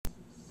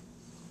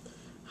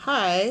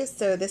Hi,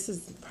 so this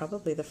is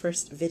probably the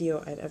first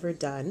video I've ever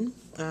done,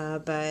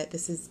 but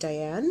this is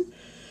Diane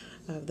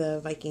of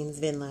the Vikings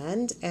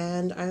Vinland,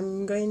 and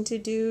I'm going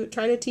to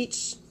try to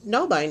teach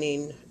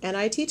Naalbinding, and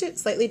I teach it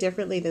slightly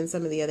differently than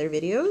some of the other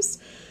videos.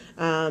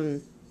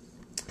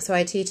 So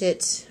I teach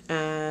it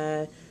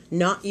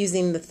not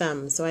using the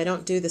thumb, so I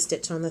don't do the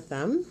stitch on the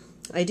thumb.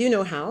 I do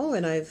know how,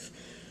 and I've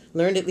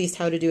learned at least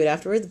how to do it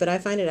afterwards, but I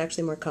find it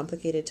actually more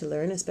complicated to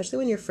learn, especially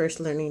when you're first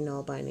learning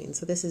Naalbinding.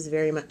 So this is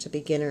very much a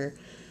beginner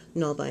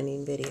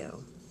Naalbinding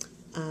video.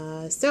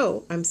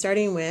 So I'm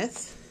starting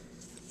with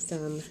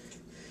some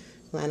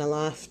Lana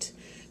Loft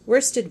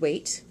worsted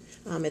weight.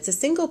 It's a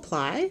single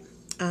ply.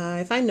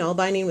 I find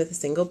Naalbinding with a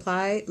single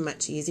ply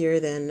much easier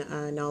than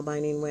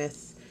Naalbinding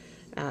with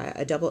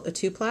a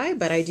two ply,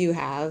 but I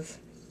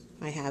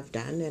have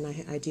done,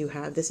 and I do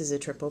have, this is a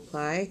triple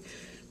ply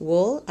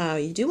wool.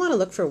 You do want to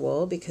look for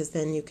wool because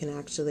then you can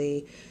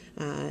actually,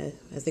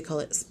 as they call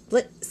it,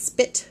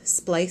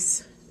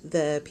 splice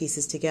the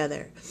pieces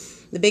together.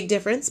 The big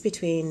difference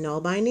between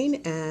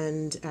Naalbinding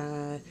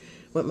and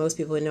what most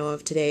people would know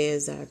of today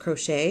is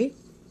crochet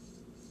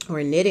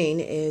or knitting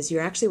is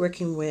you're actually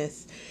working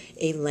with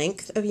a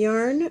length of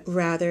yarn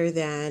rather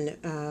than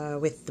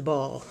with the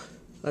ball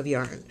of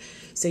yarn.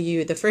 So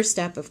the first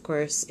step, of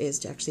course, is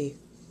to actually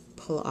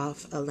pull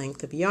off a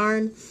length of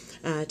yarn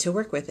to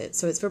work with it.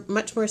 So it's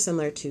much more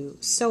similar to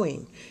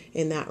sewing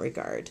in that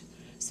regard.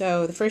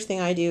 So the first thing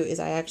I do is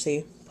I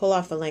actually pull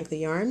off a length of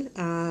yarn.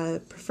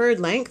 Preferred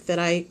length that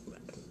I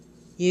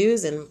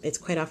use, and it's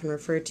quite often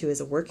referred to as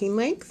a working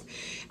length.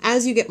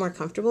 As you get more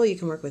comfortable, you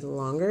can work with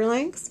longer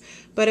lengths,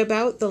 but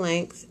about the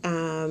length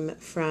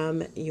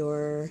from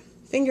your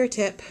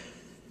fingertip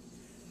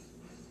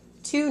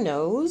to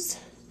nose,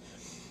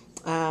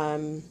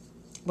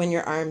 when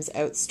your arm's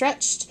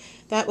outstretched,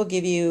 that will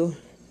give you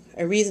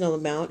a reasonable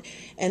amount.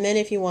 And then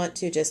if you want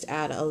to just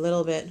add a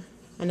little bit,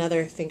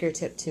 another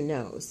fingertip to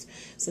nose.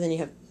 So then you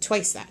have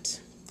twice that.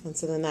 And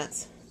so then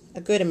that's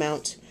a good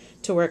amount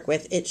to work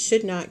with. It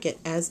should not get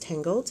as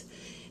tangled.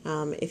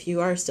 If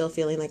you are still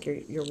feeling like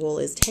your wool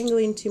is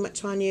tangling too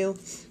much on you,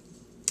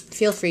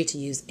 feel free to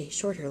use a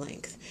shorter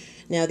length.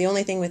 Now the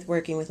only thing with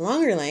working with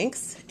longer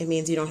lengths, it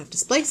means you don't have to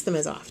splice them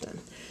as often.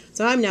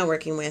 So I'm now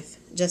working with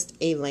just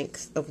a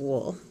length of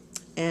wool.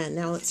 And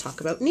now let's talk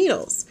about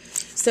needles.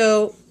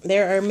 So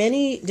there are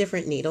many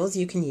different needles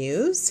you can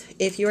use.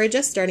 If you are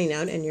just starting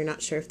out and you're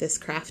not sure if this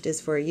craft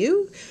is for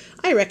you,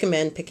 I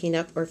recommend picking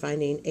up or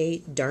finding a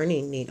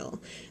darning needle.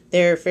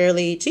 They're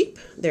fairly cheap,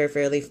 they're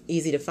fairly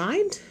easy to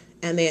find,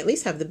 and they at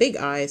least have the big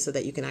eye so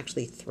that you can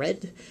actually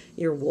thread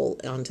your wool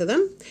onto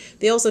them.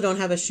 They also don't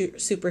have a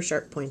super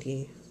sharp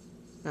pointy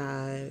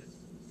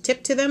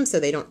tip to them, so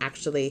they don't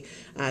actually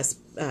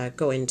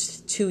go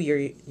into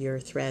your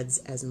threads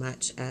as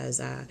much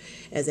as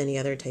any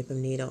other type of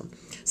needle.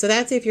 So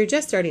that's if you're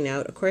just starting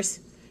out. Of course,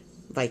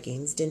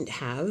 Vikings didn't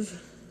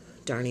have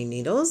darning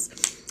needles.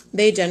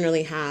 They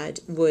generally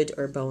had wood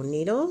or bone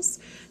needles.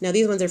 Now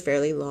these ones are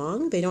fairly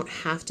long. They don't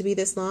have to be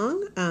this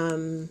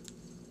long,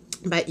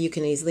 but you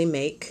can easily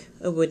make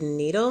a wooden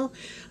needle.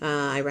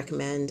 I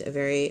recommend a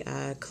very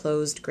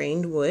closed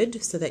grained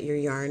wood so that your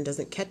yarn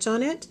doesn't catch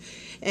on it.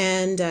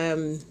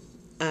 And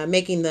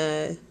making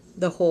the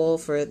hole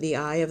for the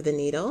eye of the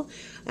needle,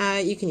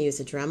 you can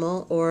use a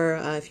Dremel, or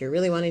if you're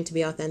really wanting to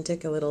be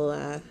authentic, a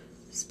little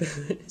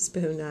spoon,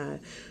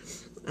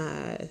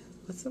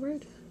 what's the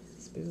word?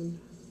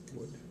 Spoon?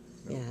 Wood?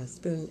 No. Yeah,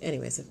 spoon.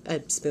 Anyways,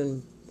 a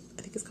spoon.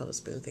 I think it's called a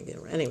spoon thing.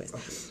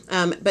 Anyways,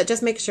 but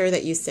just make sure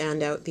that you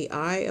sand out the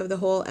eye of the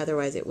hole,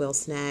 otherwise it will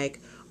snag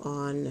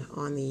on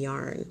the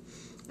yarn.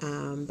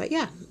 But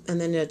yeah,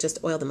 and then just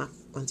oil them up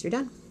once you're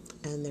done,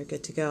 and they're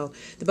good to go.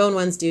 The bone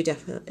ones do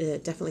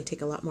definitely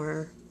take a lot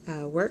more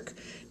work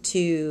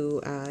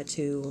to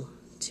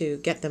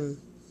get them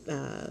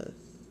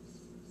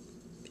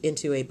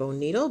into a bone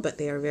needle, but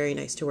they are very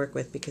nice to work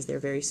with because they're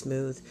very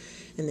smooth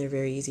and they're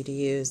very easy to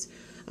use.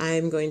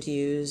 I'm going to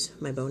use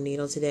my bone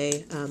needle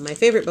today. My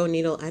favorite bone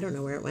needle, I don't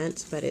know where it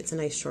went, but it's a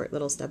nice short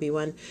little stubby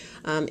one.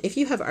 If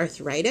you have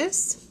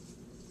arthritis,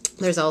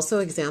 there's also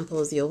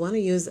examples you'll want to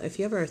use. If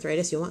you have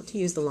arthritis, you'll want to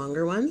use the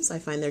longer ones. I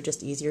find they're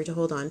just easier to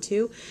hold on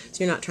to,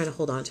 so you're not trying to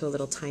hold on to a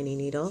little tiny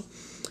needle.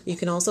 You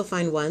can also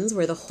find ones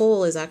where the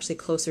hole is actually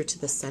closer to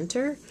the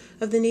center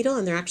of the needle,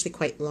 and they're actually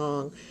quite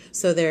long.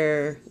 So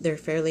they're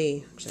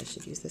fairly, actually I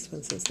should use this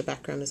one since the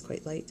background is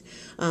quite light.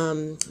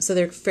 So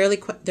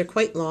they're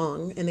quite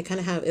long, and they kind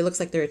of have, it looks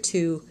like they're a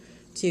two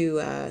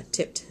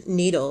tipped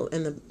needle,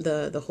 and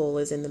the hole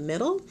is in the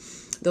middle.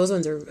 Those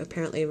ones are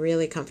apparently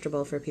really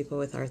comfortable for people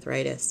with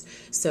arthritis.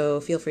 So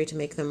feel free to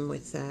make them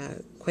with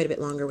quite a bit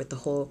longer with the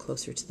hole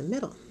closer to the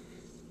middle.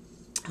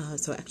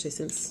 So actually,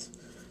 since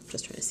I'm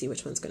just trying to see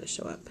which one's going to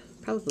show up,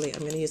 probably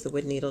I'm going to use the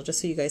wood needle just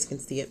so you guys can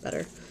see it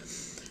better.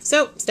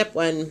 So step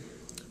one,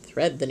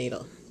 thread the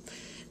needle.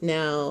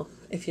 Now,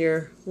 if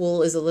your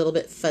wool is a little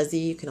bit fuzzy,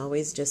 you can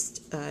always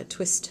just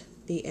twist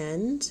the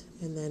end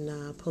and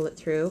then pull it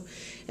through.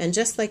 And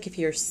just like if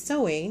you're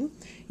sewing,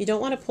 you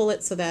don't want to pull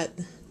it so that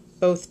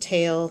both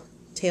tail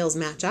tails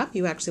match up,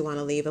 you actually want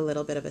to leave a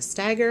little bit of a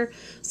stagger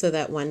so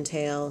that one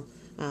tail,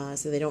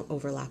 so they don't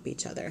overlap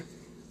each other.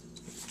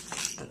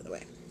 Out of the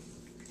way.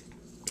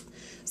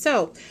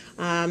 So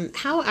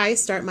how I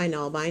start my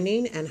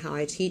Naalbinding and how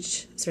I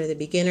teach sort of the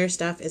beginner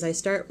stuff is I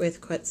start with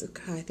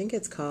I think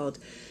it's called,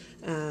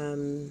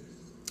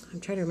 I'm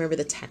trying to remember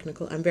the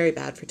technical, I'm very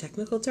bad for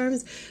technical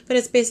terms, but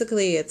it's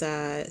basically, it's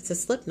a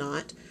slip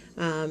knot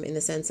in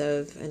the sense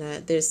of, and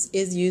this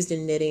is used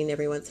in knitting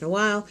every once in a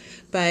while,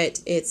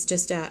 but it's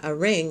just a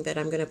ring that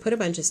I'm going to put a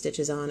bunch of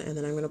stitches on, and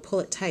then I'm going to pull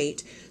it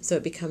tight so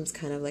it becomes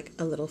kind of like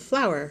a little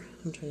flower.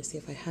 I'm trying to see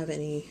if I have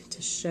any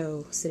to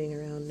show sitting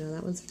around. No,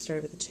 that one's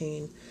started with a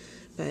chain,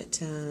 but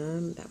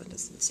that one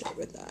doesn't start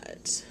with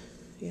that.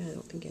 Yeah, I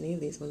don't think any of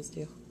these ones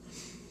do.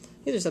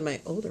 These are some of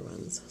my older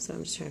ones, so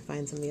I'm just trying to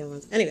find some of the other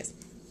ones. Anyways,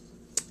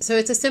 so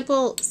it's a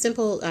simple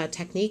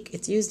technique.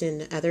 It's used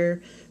in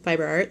other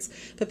fiber arts,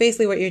 but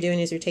basically what you're doing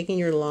is you're taking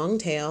your long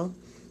tail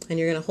and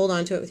you're going to hold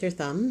on to it with your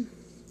thumb,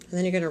 and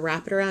then you're going to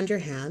wrap it around your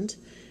hand,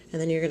 and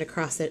then you're going to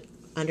cross it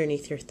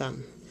underneath your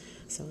thumb.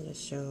 So I'll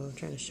just show, I'm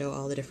trying to show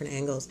all the different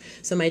angles.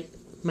 So my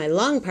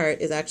long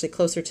part is actually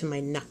closer to my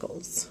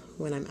knuckles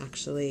when I'm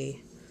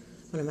actually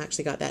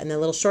got that. And the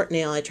little short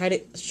tail, I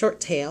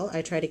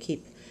try to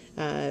keep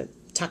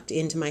tucked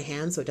into my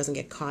hand so it doesn't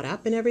get caught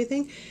up in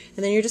everything.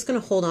 And then you're just going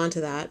to hold on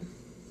to that,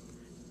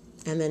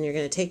 and then you're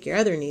going to take your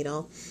other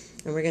needle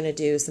and we're going to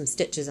do some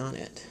stitches on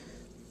it.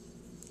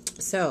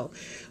 So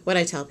what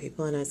I tell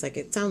people, and it's like,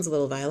 it sounds a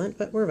little violent,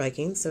 but we're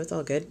Vikings, so it's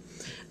all good,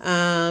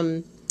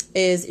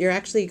 is you're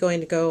actually going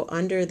to go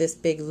under this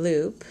big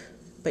loop,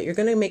 but you're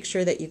going to make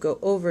sure that you go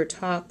over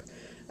top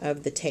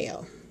of the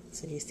tail.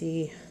 So you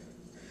see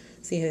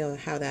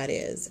how that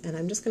is. And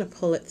I'm just going to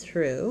pull it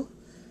through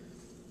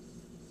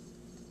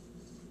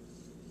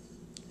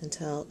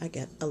until I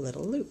get a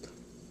little loop.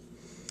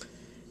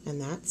 And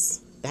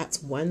that's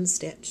one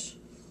stitch.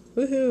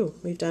 Woohoo!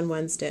 We've done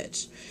one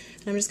stitch.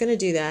 And I'm just going to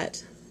do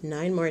that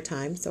 9 more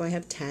times, so I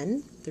have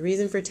 10. The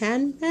reason for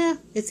 10,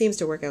 it seems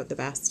to work out the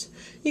best.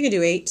 You can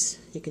do 8,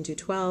 you can do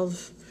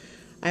 12.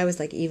 I always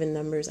like even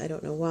numbers. I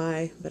don't know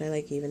why, but I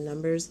like even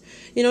numbers.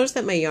 You notice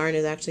that my yarn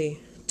is actually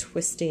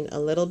twisting a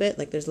little bit,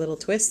 like there's little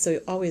twists, so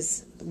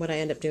always what I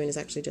end up doing is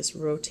actually just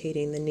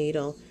rotating the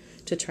needle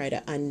to try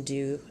to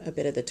undo a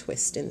bit of the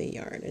twist in the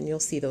yarn, and you'll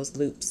see those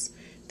loops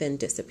then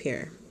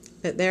disappear.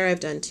 But there I've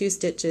done 2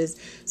 stitches.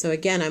 So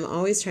again, I'm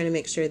always trying to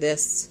make sure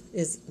this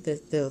is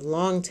the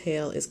long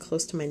tail is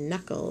close to my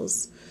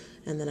knuckles,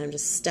 and then I'm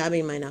just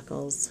stabbing my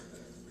knuckles,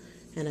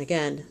 and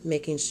again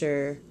making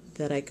sure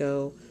that I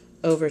go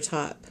over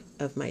top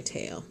of my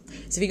tail.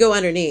 So if you go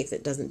underneath,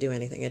 it doesn't do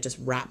anything. It just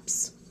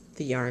wraps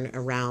the yarn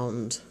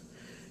around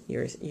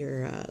your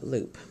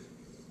loop.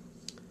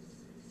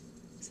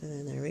 So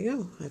then there we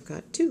go. I've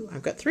got 2.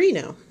 I've got 3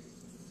 now.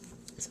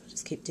 So I'll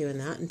just keep doing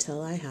that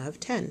until I have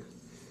 10.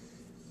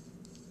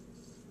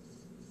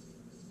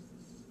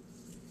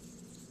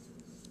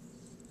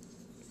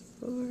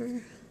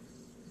 Four,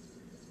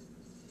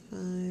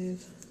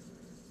 5,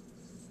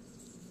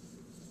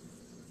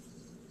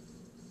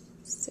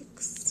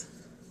 6,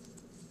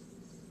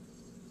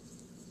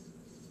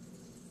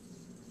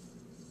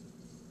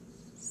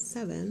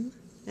 7,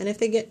 and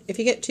if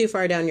you get too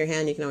far down your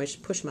hand, you can always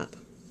push them up.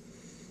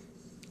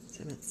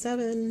 So I'm at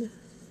 7,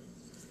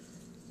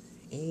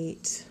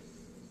 8.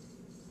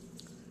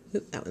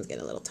 Oop, that one's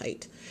getting a little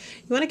tight.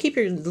 You want to keep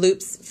your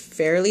loops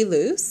fairly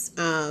loose.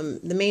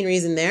 The main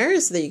reason there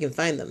is so that you can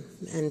find them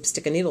and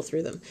stick a needle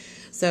through them.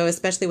 So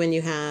especially when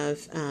you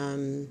have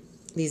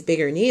these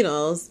bigger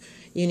needles,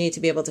 you need to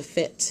be able to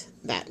fit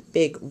that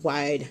big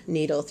wide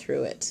needle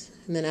through it.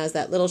 And then as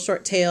that little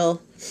short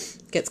tail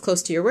gets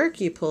close to your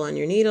work, you pull on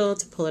your needle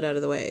to pull it out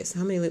of the way. So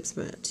how many loops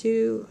am I at?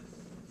 2,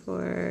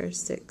 4,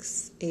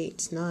 6,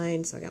 8,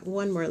 9. So I got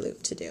 1 more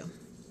loop to do.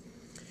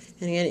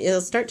 And again, it'll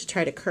start to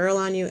try to curl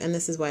on you, and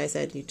this is why I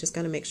said you just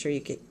got to make sure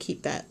you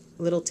keep that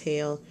little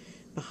tail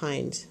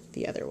behind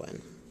the other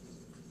one.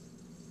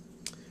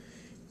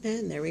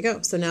 And there we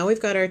go. So now we've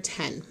got our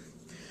 10.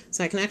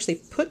 So I can actually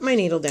put my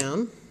needle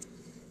down,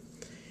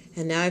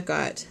 and now I've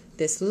got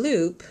this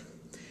loop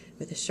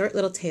with a short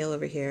little tail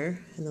over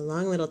here and the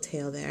long little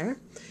tail there.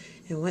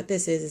 And what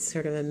this is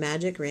sort of a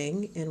magic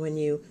ring, and when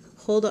you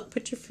hold on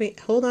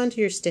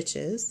to your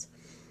stitches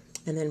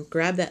and then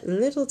grab that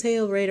little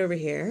tail right over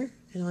here,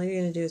 and all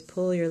you're going to do is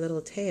pull your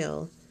little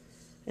tail,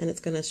 and it's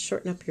going to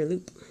shorten up your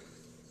loop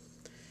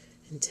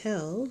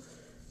until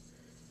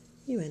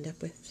you end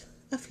up with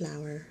a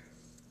flower.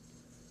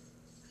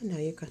 And now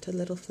you've got a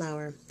little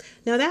flower.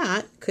 Now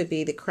that could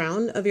be the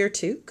crown of your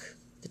toque,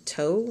 the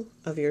toe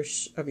of your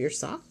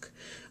sock,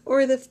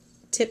 or the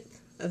tip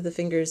of the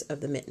fingers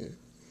of the mitten.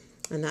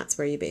 And that's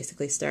where you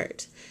basically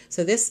start.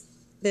 So this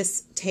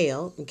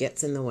tail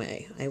gets in the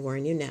way. I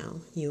warn you now.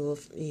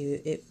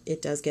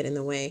 It does get in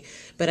the way,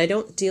 but I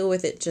don't deal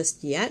with it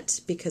just yet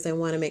because I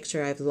want to make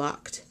sure I've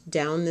locked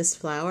down this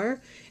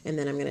flower, and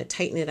then I'm going to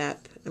tighten it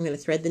up. I'm going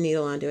to thread the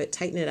needle onto it,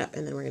 tighten it up,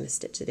 and then we're going to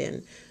stitch it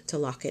in to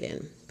lock it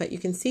in. But you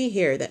can see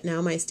here that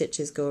now my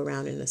stitches go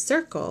around in a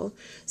circle,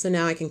 so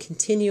now I can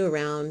continue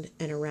around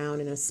and around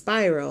in a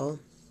spiral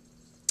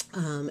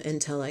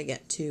until I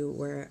get to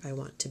where I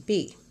want to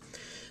be.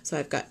 So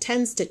I've got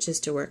 10 stitches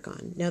to work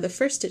on. Now the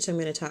first stitch I'm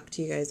going to talk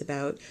to you guys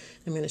about,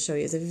 I'm going to show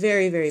you, is a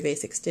very, very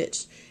basic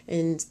stitch.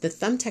 And the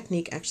thumb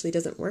technique actually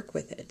doesn't work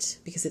with it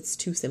because it's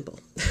too simple.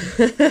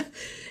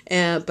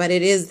 But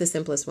it is the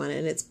simplest one,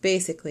 and it's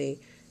basically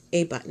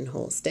a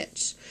buttonhole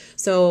stitch.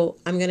 So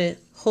I'm going to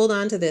hold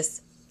on to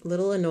this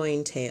little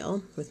annoying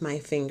tail with my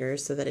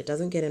fingers so that it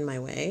doesn't get in my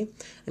way.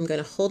 I'm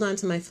going to hold on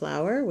to my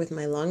flower with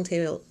my long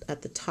tail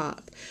at the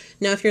top.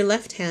 Now if you're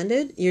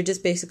left-handed, you're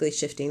just basically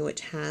shifting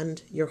which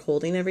hand you're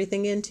holding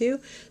everything into.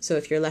 So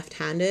if you're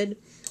left-handed,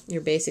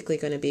 you're basically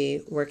going to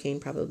be working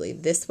probably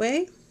this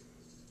way,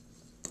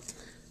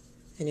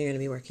 and you're going to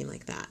be working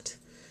like that,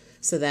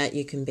 so that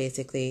you can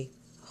basically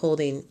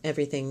holding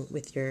everything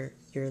with your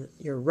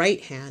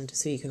right hand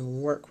so you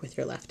can work with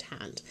your left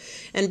hand.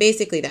 And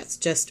basically that's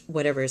just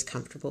whatever is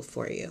comfortable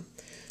for you.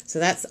 So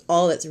that's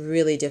all that's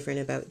really different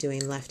about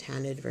doing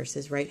left-handed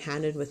versus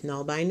right-handed with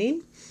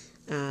Naalbinding.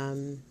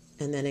 And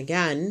then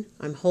again,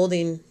 I'm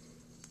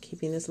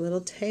keeping this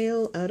little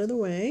tail out of the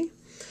way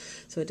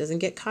so it doesn't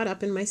get caught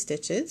up in my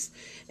stitches.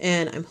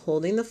 And I'm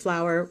holding the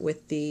flower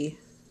with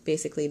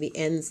basically the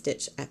end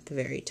stitch at the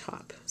very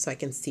top so I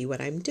can see what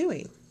I'm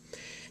doing.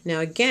 Now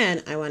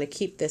again, I want to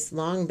keep this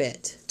long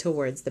bit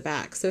towards the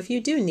back. So if you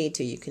do need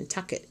to, you can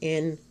tuck it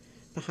in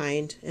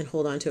behind and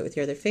hold on to it with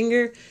your other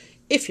finger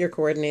if you're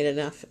coordinated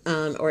enough,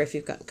 or if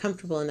you've gotten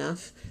comfortable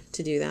enough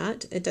to do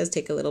that. It does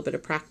take a little bit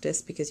of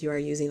practice because you are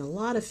using a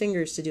lot of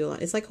fingers to do a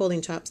lot. It's like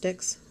holding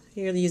chopsticks.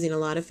 You're using a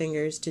lot of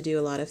fingers to do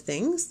a lot of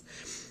things.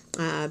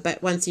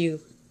 But once you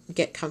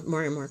get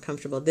more and more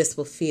comfortable, this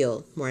will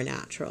feel more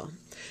natural.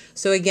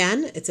 So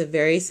again, it's a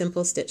very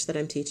simple stitch that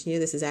I'm teaching you.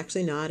 This is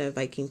actually not a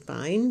Viking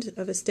find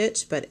of a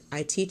stitch, but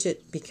I teach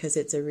it because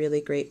it's a really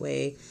great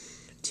way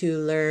to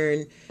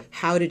learn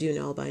how to do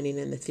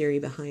Naalbinding and the theory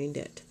behind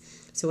it.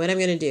 So what I'm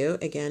going to do,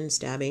 again,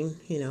 stabbing,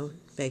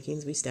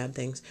 Vikings, we stab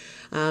things.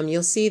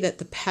 You'll see that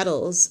the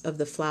petals of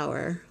the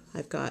flower,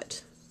 I've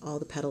got all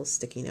the petals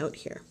sticking out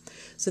here.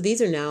 So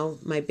these are now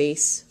my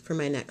base for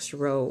my next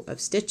row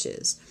of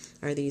stitches,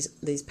 are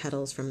these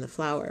petals from the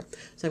flower.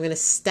 So I'm going to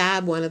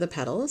stab one of the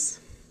petals,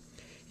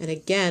 and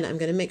again I'm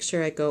going to make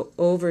sure I go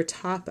over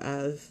top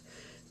of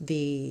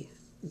the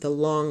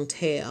long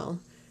tail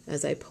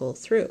as I pull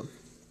through.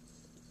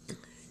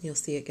 You'll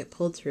see it get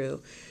pulled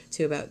through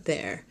to about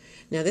there.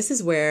 Now this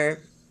is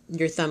where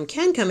your thumb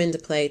can come into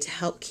play to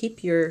help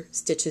keep your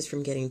stitches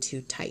from getting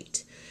too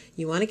tight.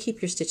 You want to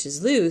keep your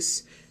stitches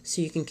loose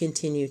so you can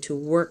continue to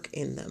work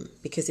in them,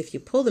 because if you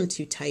pull them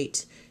too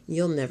tight,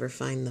 you'll never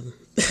find them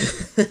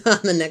on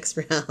the next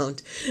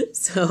round.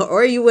 So,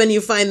 when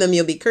you find them,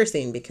 you'll be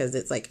cursing because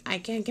it's like, I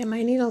can't get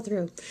my needle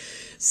through.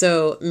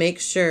 So make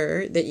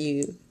sure that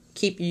you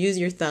use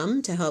your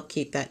thumb to help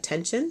keep that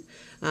tension.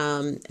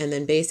 And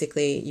then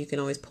basically you can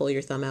always pull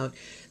your thumb out.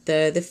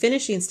 The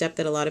finishing step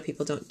that a lot of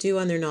people don't do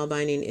on their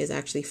Naalbinding is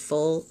actually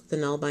full the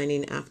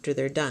Naalbinding after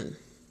they're done.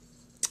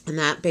 And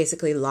that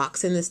basically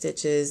locks in the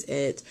stitches.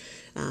 It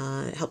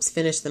helps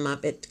finish them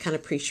up. It kind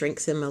of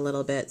pre-shrinks them a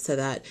little bit so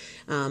that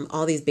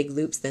all these big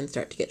loops then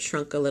start to get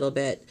shrunk a little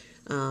bit.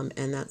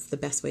 And that's the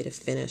best way to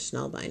finish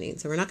Naalbinding.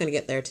 So we're not going to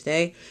get there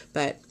today,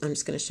 but I'm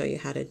just going to show you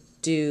how to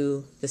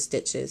do the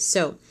stitches.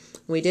 So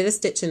we did a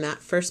stitch in that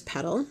first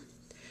petal.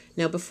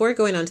 Now before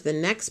going on to the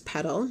next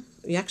petal,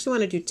 you actually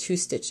want to do 2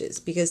 stitches,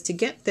 because to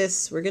get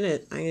this, I'm going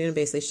to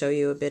basically show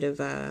you a bit of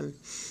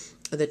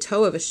the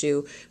toe of a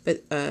shoe,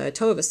 but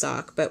toe of a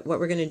sock. But what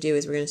we're going to do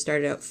is we're going to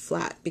start it out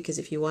flat, because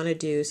if you want to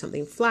do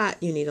something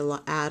flat, you need to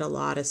add a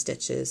lot of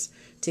stitches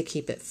to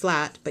keep it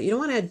flat, but you don't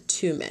want to add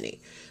too many.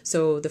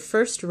 So the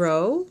first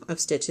row of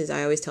stitches,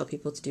 I always tell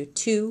people to do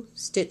 2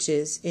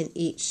 stitches in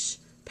each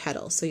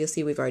petal. So you'll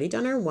see we've already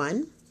done our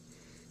one.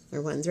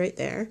 Our one's right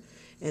there.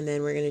 And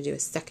then we're going to do a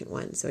second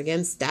one. So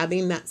again,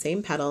 stabbing that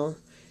same petal,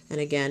 and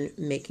again,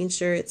 making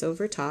sure it's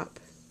over top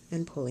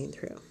and pulling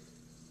through.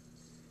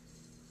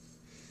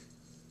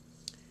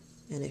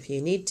 And if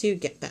you need to,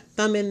 get that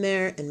thumb in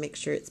there and make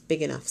sure it's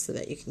big enough so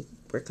that you can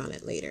work on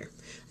it later.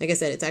 Like I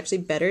said, it's actually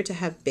better to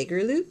have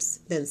bigger loops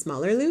than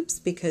smaller loops,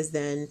 because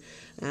then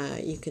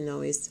you can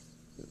always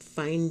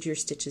find your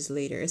stitches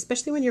later,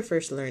 especially when you're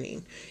first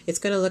learning. It's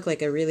going to look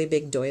like a really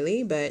big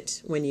doily,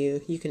 but when you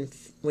can,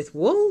 with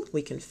wool,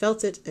 we can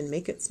felt it and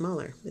make it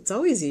smaller. It's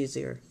always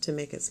easier to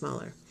make it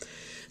smaller.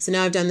 So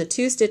now I've done the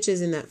 2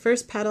 stitches in that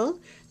first petal.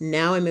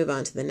 Now I move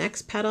on to the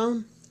next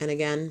petal, and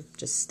again,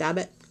 just stab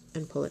it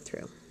and pull it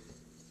through.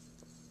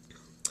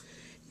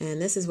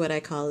 And this is what I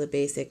call the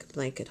basic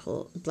blanket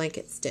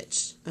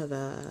stitch of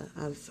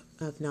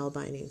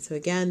Naalbinding. So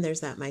again,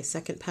 there's my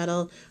second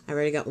petal. I've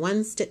already got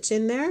 1 stitch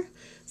in there.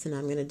 So now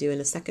I'm going to do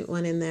a second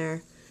one in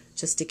there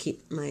just to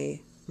keep my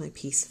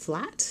piece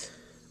flat,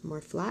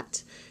 more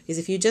flat. Because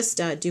if you just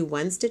do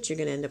 1 stitch, you're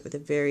going to end up with a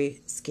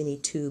very skinny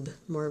tube,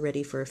 more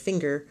ready for a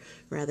finger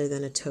rather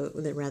than a toe,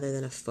 rather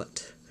than a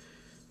foot.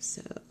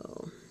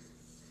 So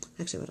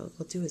Actually, what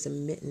we'll do is a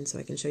mitten so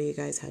I can show you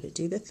guys how to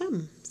do the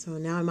thumb. So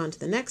now I'm on to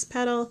the next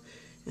petal,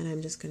 and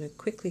I'm just going to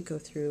quickly go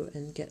through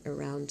and get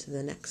around to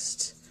the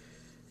next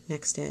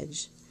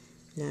edge.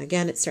 Now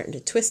again, it's starting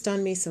to twist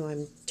on me, so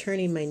I'm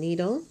turning my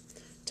needle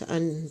to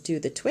undo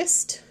the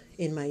twist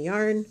in my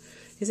yarn,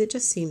 because it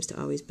just seems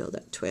to always build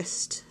up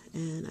twist.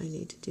 And I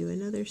need to do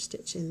another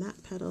stitch in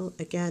that petal,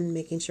 again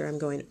making sure I'm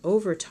going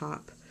over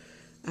top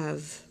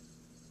of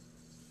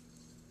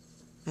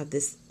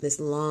this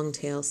long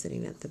tail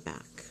sitting at the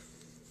back.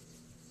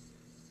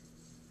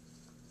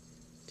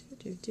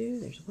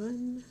 There's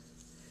one,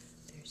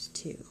 there's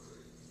two,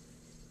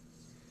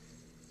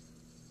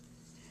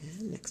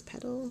 and next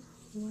petal,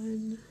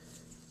 one,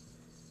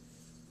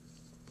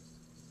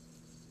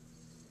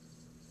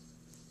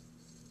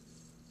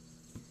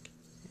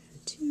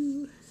 and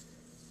two,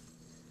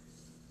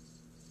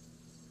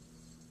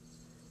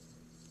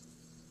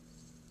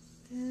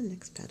 and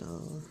next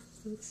petal.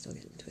 Oh, it's still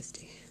getting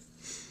twisty.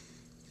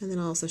 And then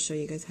I'll also show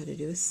you guys how to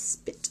do a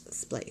spit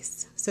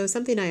splice. So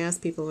something I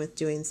ask people with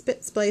doing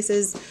spit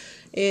splices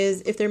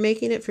is if they're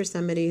making it for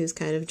somebody who's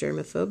kind of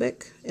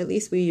germophobic, at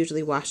least we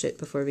usually wash it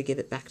before we give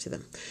it back to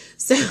them.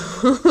 So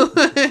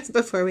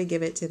before we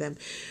give it to them.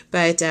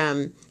 But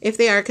if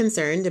they are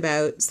concerned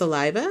about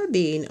saliva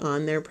being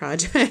on their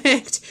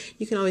project,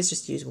 you can always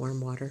just use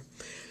warm water.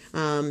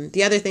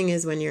 The other thing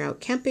is when you're out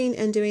camping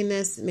and doing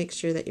this, make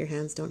sure that your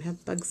hands don't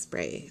have bug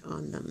spray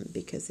on them,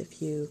 because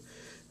if you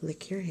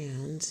lick your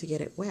hand to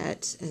get it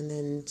wet and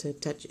then to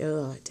touch,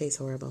 oh, it tastes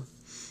horrible.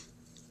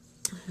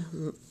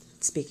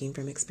 Speaking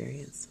from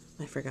experience,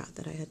 I forgot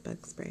that I had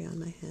bug spray on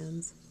my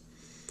hands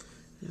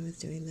when I was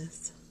doing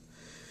this.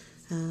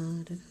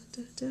 Are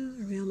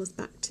we almost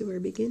back to our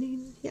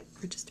beginning? Yep,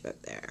 we're just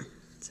about there.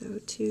 So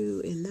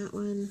 2 in that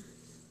one.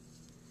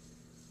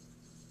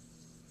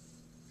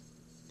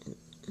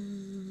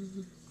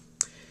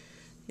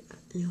 Yeah,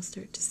 and you'll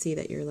start to see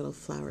that your little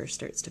flower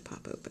starts to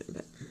pop open,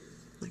 but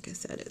like I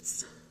said,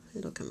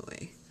 it'll come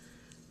away.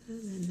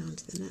 And then on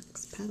to the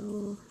next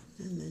petal,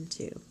 and then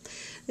 2.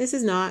 This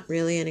is not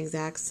really an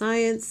exact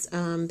science.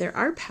 There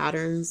are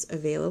patterns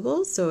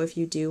available, so if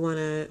you do want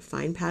to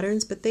find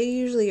patterns, but they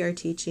usually are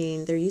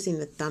they're using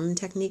the thumb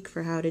technique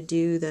for how to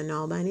do the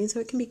nail binding, so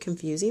it can be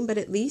confusing, but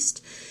at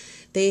least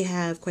they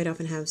quite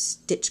often have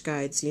stitch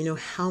guides, so you know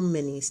how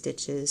many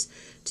stitches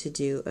to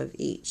do of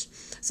each.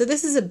 So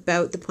this is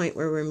about the point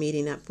where we're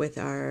meeting up with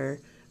our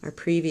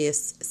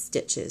previous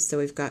stitches. So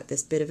we've got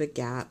this bit of a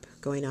gap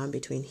going on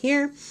between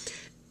here,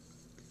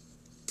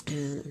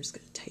 and I'm just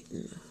going to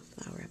tighten the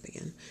flower up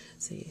again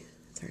so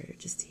it's harder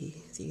to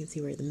see, so you can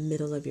see where the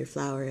middle of your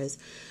flower is.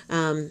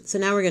 So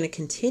now we're going to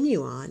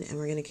continue on, and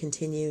we're going to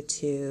continue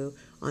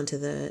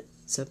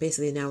so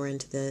basically now we're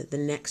into the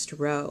next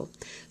row.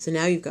 So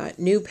now you've got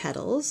new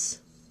petals,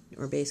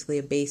 or basically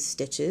a base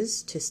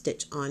stitches to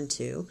stitch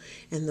onto,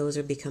 and those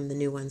will become the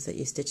new ones that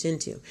you stitch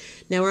into.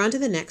 Now we're on to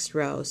the next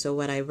row, so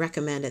what I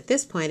recommend at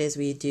this point is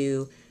we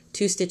do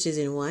 2 stitches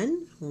in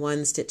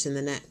one stitch in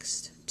the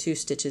next, 2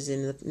 stitches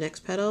in the next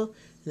petal,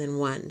 and then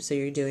 1. So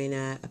you're doing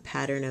a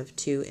pattern of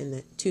 2 in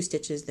the 2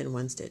 stitches, then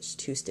 1 stitch,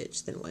 2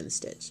 stitch, then 1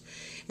 stitch.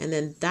 And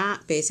then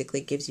that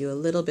basically gives you a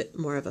little bit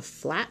more of a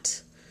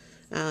flat.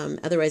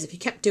 Otherwise, if you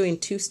kept doing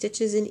 2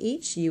 stitches in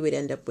each, you would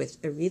end up with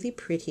a really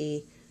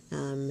pretty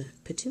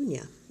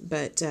petunia,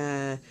 but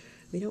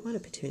we don't want a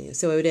petunia,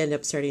 so it would end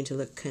up starting to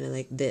look kind of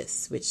like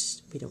this, which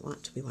we don't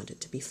want. We want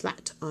it to be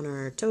flat on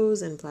our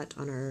toes and flat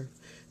on our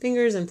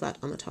fingers and flat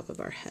on the top of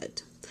our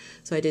head.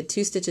 So I did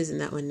 2 stitches in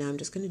that one. Now I'm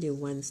just going to do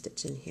 1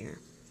 stitch in here,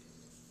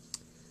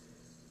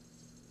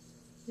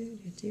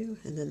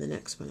 and then the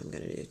next one I'm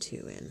going to do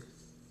 2 in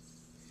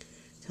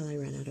till I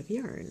run out of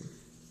yarn.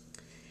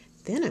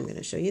 Then I'm going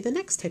to show you the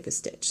next type of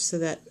stitch so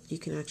that you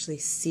can actually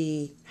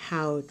see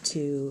how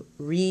to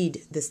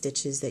read the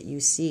stitches that you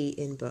see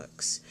in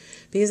books,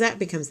 because that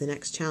becomes the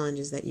next challenge,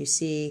 is that you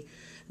see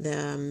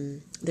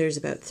there's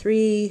about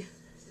 3,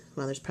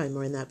 well, there's probably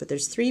more than that, but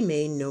there's 3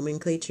 main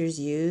nomenclatures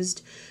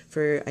used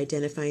for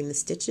identifying the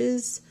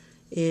stitches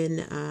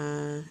in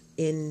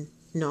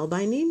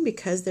Naalbinding,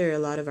 because there are a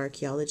lot of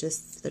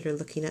archaeologists that are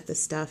looking at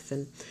this stuff,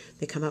 and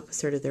they come up with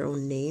sort of their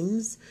own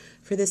names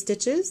for the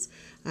stitches.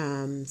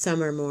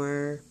 Some are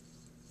more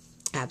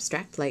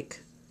abstract, like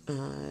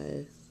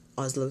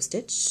Oslo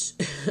stitch,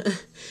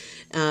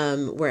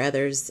 where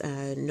others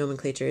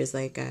nomenclature is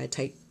like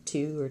type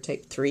 2 or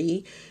type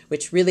 3,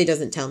 which really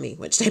doesn't tell me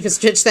which type of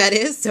stitch that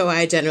is, so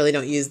I generally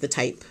don't use the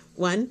type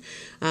one.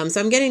 So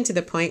I'm getting to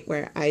the point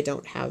where I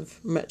don't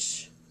have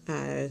much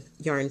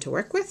yarn to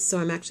work with, so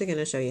I'm actually going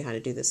to show you how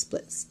to do the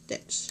split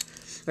stitch,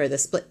 or the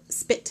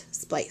spit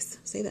splice.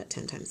 Say that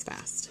 10 times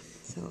fast.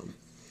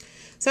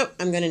 So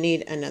I'm going to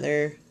need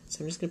another,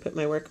 so I'm just going to put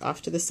my work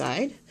off to the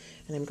side,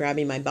 and I'm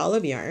grabbing my ball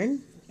of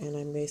yarn, and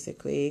I'm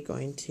basically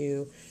going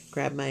to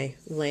grab my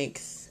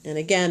length, and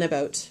again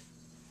about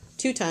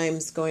 2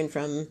 times, going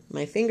from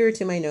my finger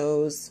to my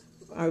nose,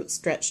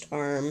 outstretched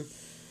arm,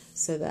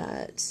 so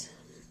that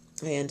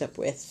I end up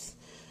with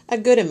a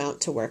good amount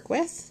to work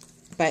with,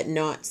 but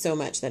not so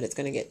much that it's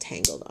going to get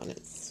tangled on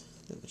it.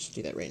 I should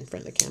do that right in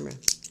front of the camera.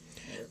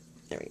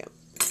 There we go.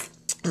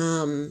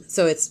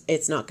 So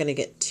it's not going to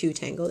get too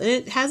tangled, and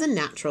it has a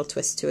natural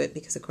twist to it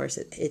because of course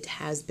it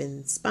has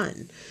been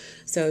spun.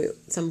 So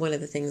one of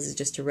the things is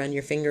just to run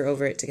your finger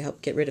over it to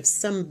help get rid of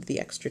some of the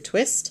extra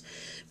twist,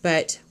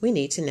 but we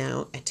need to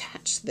now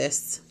attach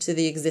this to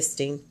the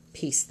existing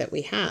piece that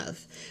we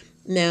have.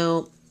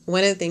 Now,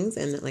 one of the things,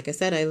 and like I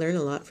said,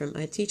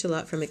 I teach a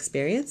lot from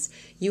experience.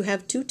 You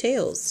have two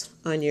tails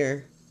on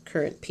your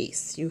current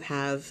piece. You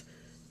have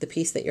the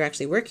piece that you're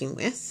actually working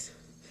with,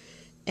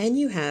 and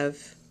you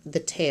have the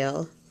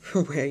tail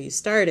from where you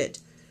started.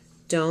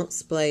 Don't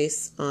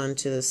splice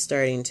onto the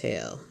starting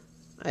tail.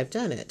 I've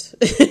done it.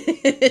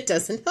 It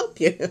doesn't help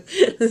you.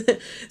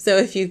 So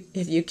if you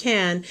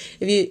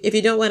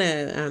don't want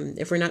to,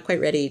 if we're not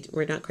quite ready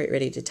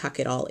to tuck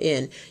it all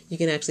in, you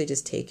can actually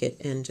just take it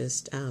and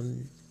just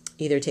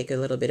either take a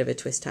little bit of a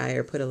twist tie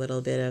or put a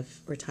little bit of,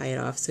 or tie it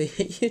off so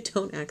you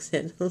don't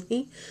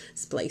accidentally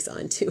splice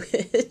onto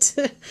it.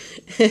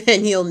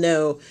 And you'll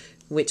know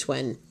which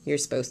one you're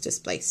supposed to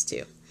splice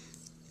to.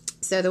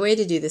 So the way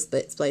to do this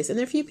split splice, and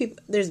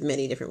there's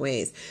many different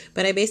ways,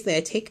 but I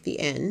take the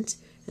end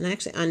and I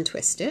actually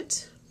untwist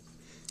it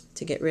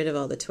to get rid of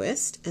all the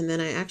twist, and then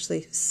I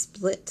actually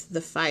split the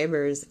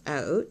fibers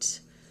out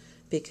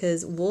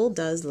because wool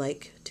does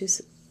like to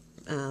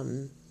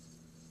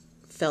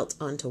felt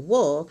onto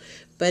wool,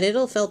 but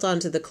it'll felt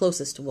onto the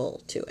closest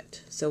wool to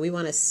it. So we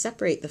want to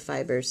separate the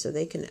fibers so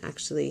they can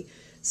actually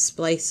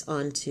splice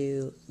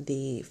onto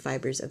the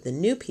fibers of the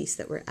new piece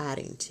that we're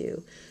adding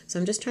to. So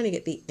I'm just trying to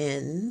get the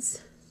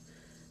ends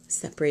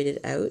separated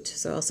out,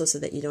 so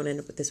that you don't end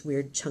up with this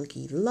weird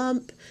chunky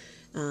lump.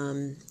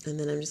 And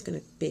then I'm just going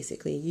to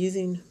basically,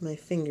 using my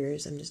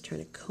fingers, I'm just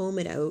trying to comb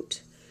it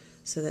out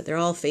so that they're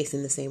all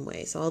facing the same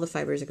way. So all the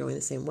fibers are going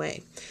the same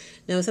way.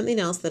 Now something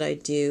else that I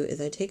do is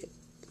I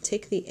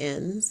take the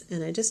ends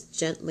and I just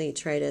gently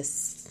try to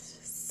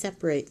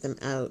separate them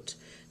out.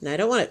 Now I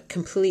don't want to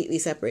completely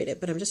separate it,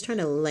 but I'm just trying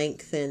to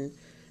lengthen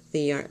the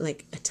yarn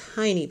like a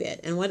tiny bit.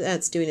 And what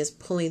that's doing is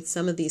pulling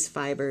some of these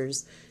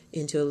fibers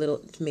into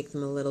to make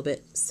them a little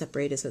bit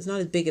separated, so it's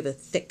not as big of a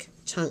thick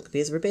chunk,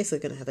 because we're basically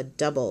going to have a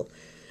double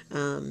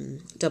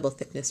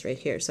thickness right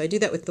here. So I do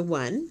that with the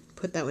one,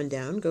 put that one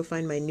down, go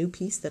find my new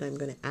piece that I'm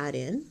going to add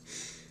in,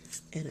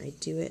 and I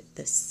do it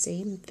the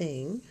same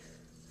thing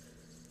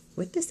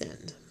with this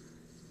end.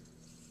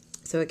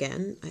 So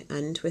again, I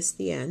untwist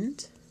the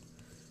end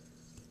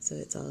so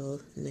it's all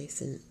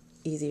nice and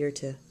easier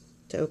to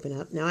open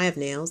up. Now I have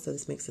nails, so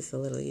this makes this a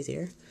little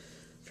easier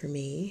for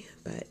me,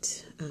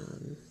 but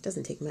it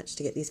doesn't take much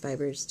to get these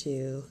fibers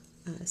to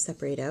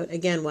separate out.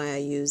 Again, why I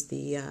use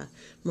the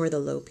more the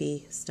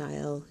Lopi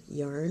style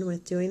yarn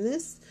with doing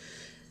this.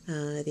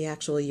 The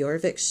actual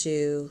Jorvik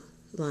shoe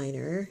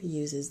liner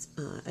uses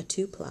a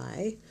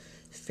 2-ply,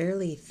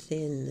 fairly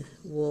thin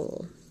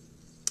wool.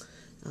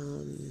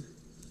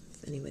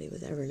 If anybody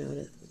was ever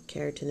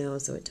cared to know,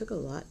 so it took a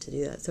lot to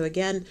do that. So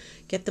again,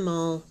 get them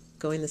all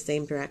going the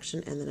same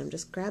direction, and then I'm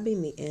just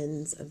grabbing the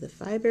ends of the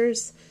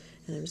fibers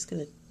and I'm just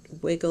going to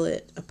wiggle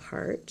it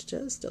apart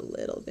just a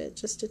little bit,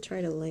 just to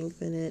try to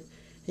lengthen it.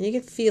 And you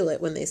can feel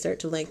it when they start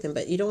to lengthen,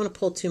 but you don't want to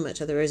pull too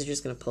much, otherwise you're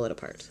just going to pull it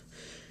apart.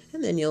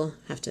 And then you'll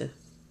have to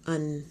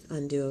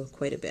undo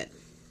quite a bit.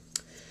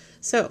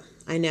 So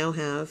I now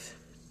have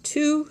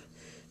 2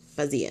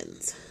 fuzzy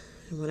ends.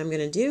 And what I'm going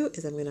to do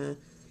is I'm going to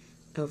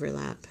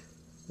overlap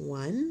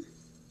one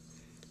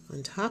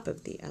on top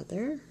of the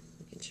other.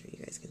 Making sure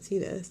you guys can see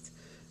this.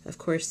 Of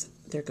course,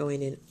 they're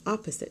going in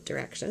opposite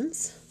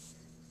directions,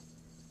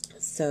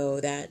 so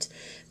that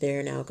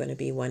they're now going to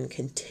be one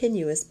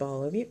continuous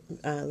ball of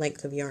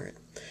length of yarn.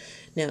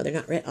 Now they're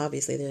not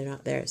obviously they're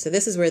not there. So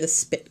this is where the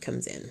spit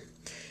comes in.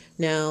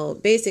 Now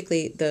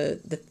basically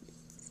the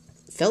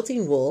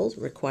felting wool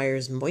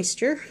requires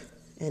moisture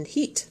and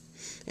heat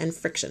and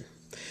friction.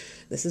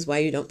 This is why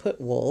you don't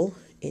put wool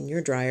in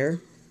your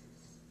dryer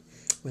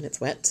when it's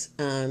wet,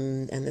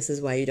 and this is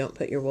why you don't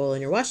put your wool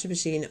in your washing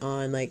machine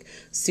on like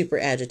super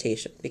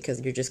agitation, because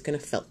you're just going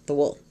to felt the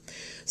wool.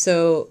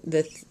 So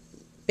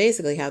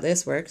basically how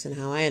this works and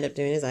how I end up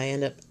doing is I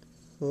end up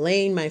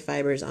laying my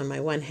fibers on my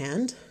one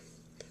hand,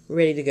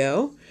 ready to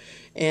go,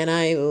 and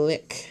I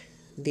lick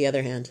the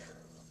other hand.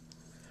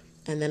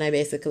 And then I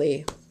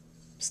basically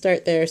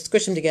start there,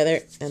 squish them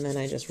together, and then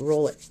I just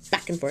roll it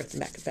back and forth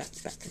and back and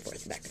forth, back and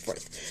forth, back and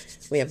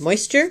forth. We have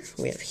moisture,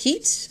 we have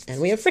heat,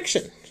 and we have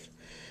friction.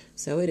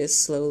 So it is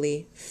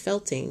slowly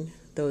felting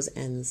those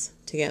ends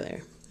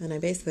together. And I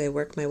basically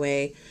work my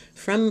way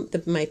from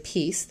my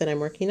piece that I'm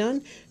working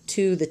on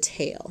to the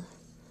tail.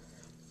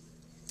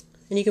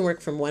 And you can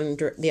work from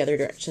the other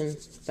direction,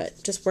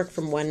 but just work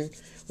from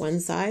one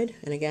side.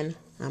 And again,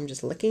 I'm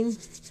just licking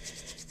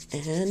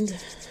and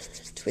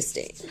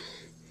twisting.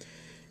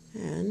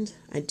 And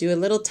I do a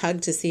little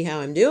tug to see how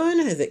I'm doing.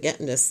 Is it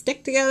getting to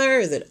stick together?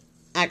 Is it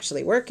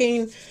actually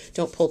working?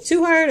 Don't pull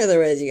too hard,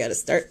 otherwise you got to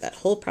start that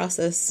whole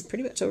process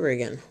pretty much over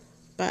again.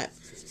 But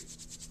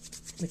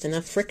with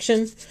enough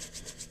friction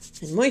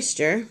and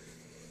moisture,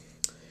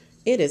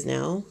 it is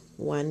now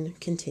one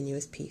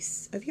continuous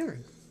piece of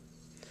yarn.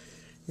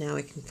 Now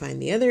I can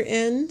find the other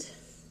end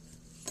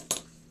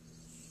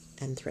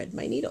and thread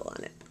my needle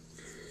on it.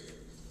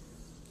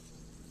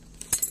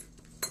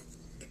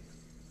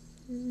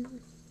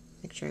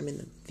 Make sure I'm in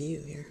the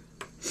view here.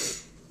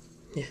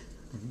 Yeah.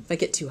 If I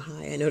get too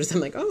high, I notice I'm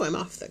like, oh, I'm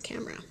off the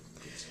camera.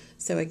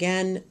 So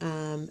again,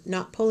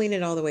 not pulling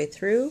it all the way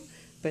through,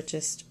 but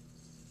just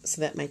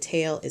so that my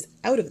tail is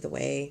out of the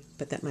way,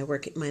 but that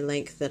my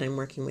length that I'm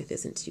working with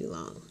isn't too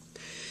long.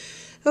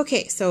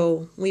 Okay,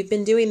 so we've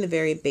been doing the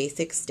very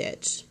basic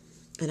stitch,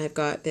 and I've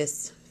got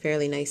this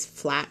fairly nice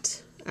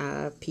flat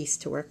piece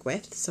to work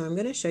with. So I'm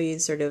going to show you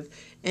sort of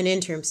an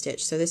interim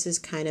stitch. So this is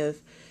kind of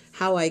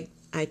how I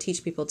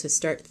teach people to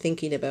start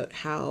thinking about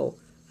how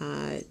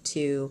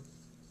to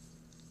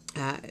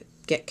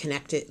get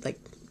connected, like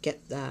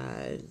get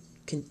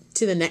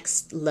to the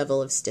next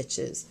level of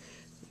stitches.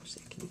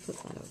 Actually, can you flip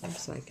that over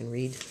so I can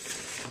read?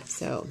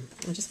 So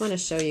I just want to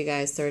show you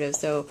guys sort of,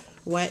 so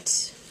what,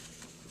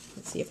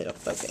 let's see if it'll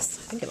focus.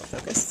 I think it'll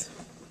focus.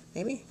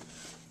 Maybe?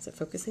 Is it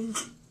focusing?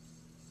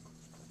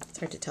 It's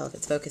hard to tell if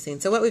it's focusing.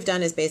 So what we've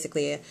done is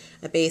basically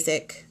a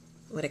basic,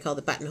 what I call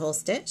the buttonhole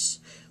stitch,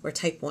 or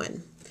type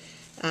 1.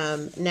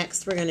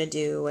 Next we're going to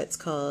do what's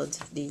called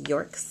the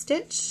York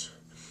stitch.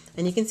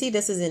 And you can see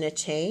this is in a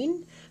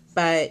chain,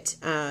 but,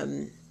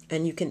 and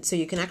you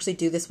can actually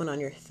do this one on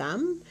your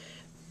thumb.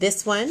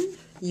 This one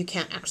you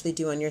can't actually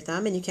do on your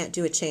thumb, and you can't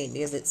do a chain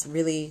because it's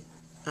really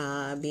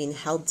being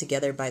held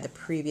together by the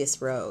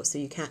previous row. So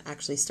you can't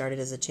actually start it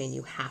as a chain.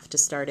 You have to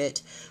start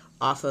it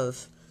off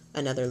of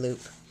another loop.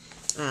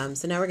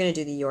 So now we're going to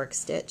do the York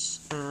stitch.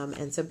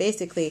 And so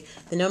basically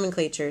the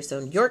nomenclature, so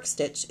York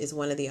stitch is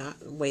one of the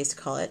ways to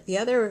call it. The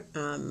other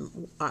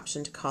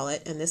option to call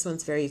it, and this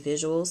one's very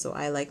visual, so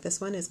I like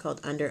this one, is called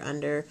under,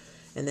 under,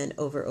 and then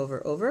over,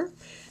 over, over.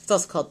 It's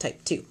also called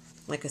type 2.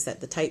 Like I said,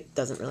 the type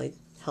doesn't really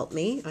help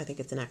me. I think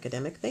it's an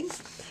academic thing,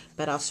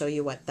 but I'll show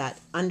you what that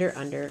under,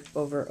 under,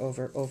 over,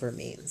 over, over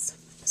means.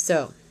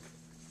 So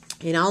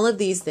in all of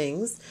these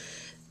things,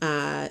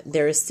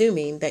 they're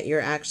assuming that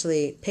you're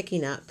actually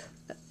picking up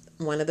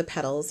one of the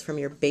petals from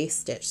your base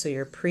stitch, so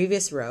your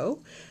previous row.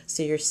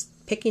 So you're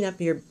picking up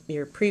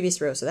your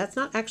previous row. So that's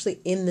not actually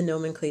in the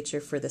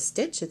nomenclature for the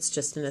stitch, it's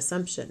just an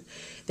assumption.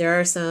 There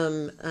are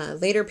some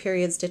later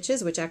period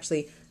stitches which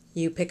actually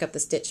you pick up the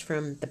stitch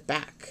from the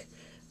back,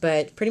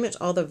 but pretty much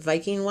all the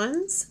Viking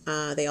ones,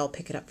 they all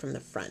pick it up from the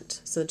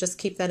front. So just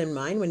keep that in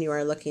mind when you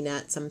are looking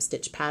at some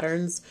stitch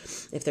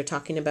patterns. If they're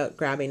talking about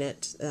grabbing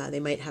it, they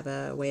might have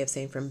a way of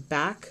saying from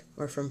back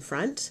or from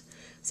front.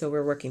 So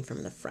we're working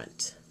from the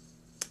front.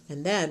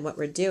 And then what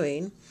we're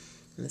doing,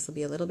 and this will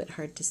be a little bit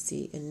hard to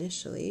see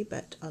initially,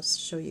 but I'll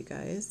show you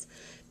guys.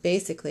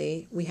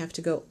 Basically, we have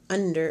to go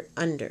under,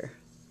 under.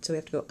 So we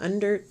have to go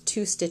under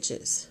 2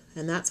 stitches,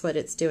 and that's what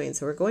it's doing.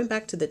 So we're going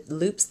back to the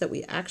loops that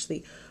we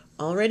actually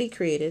already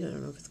created. I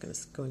don't know if it's going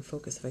to go in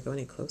focus if I go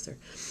any closer.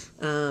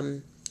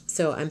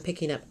 So I'm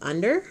picking up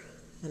under,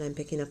 and I'm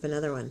picking up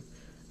another one,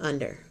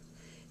 under.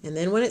 And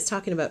then when it's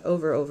talking about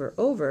over, over,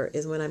 over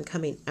is when I'm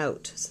coming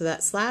out. So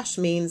that slash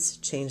means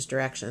change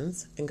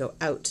directions and go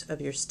out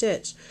of your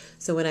stitch.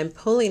 So when I'm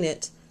pulling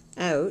it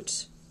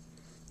out,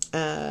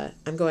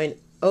 I'm going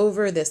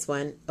over this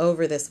one,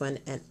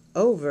 and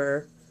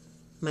over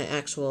my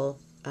actual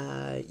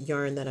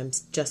yarn that I'm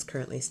just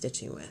currently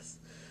stitching with.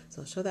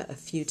 So I'll show that a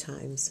few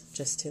times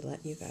just to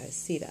let you guys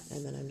see that.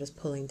 And then I'm just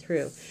pulling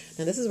through.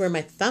 Now this is where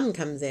my thumb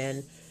comes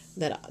in.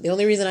 That the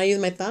only reason I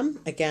use my thumb,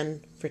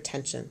 again, for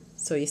tension.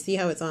 So you see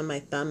how it's on my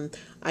thumb.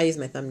 I use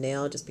my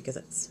thumbnail just because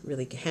it's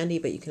really handy,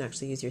 but you can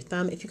actually use your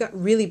thumb. If you've got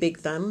really big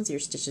thumbs, your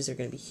stitches are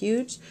going to be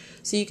huge.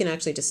 So you can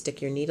actually just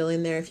stick your needle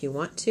in there if you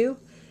want to,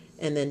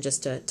 and then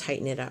just to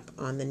tighten it up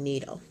on the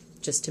needle,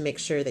 just to make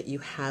sure that you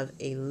have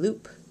a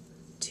loop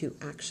to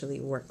actually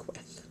work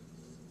with.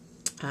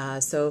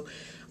 So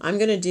I'm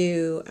going to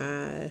do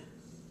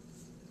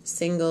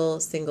single,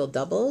 single,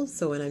 double.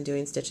 So when I'm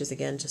doing stitches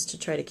again, just to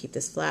try to keep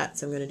this flat,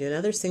 so I'm going to do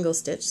another single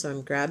stitch. So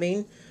I'm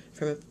grabbing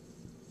from a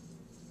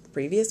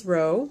previous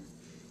row,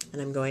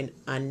 and I'm going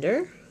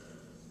under,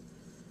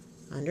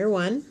 under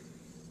 1,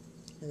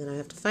 and then I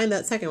have to find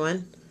that second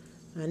one,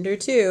 under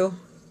 2,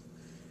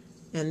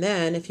 and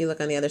then if you look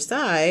on the other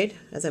side,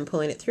 as I'm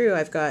pulling it through,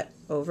 I've got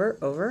over,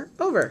 over,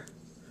 over,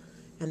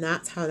 and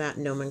that's how that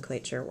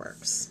nomenclature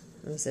works.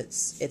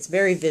 It's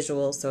very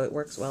visual, so it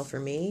works well for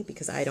me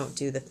because I don't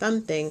do the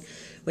thumb thing,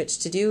 which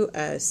to do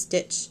a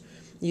stitch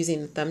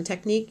using the thumb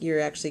technique, you're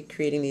actually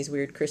creating these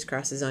weird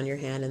crisscrosses on your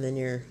hand, and then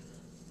you're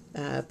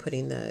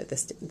putting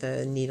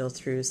the needle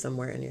through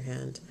somewhere in your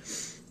hand.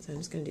 So I'm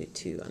just going to do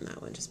 2 on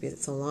that one, just because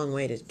it's a long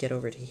way to get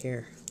over to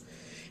here.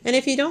 And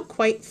if you don't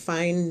quite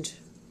find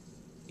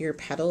your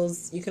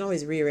petals, you can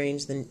always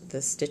rearrange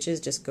the stitches.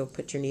 Just go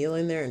put your needle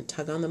in there and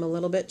tug on them a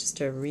little bit just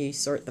to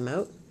re-sort them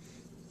out.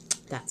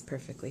 That's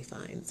perfectly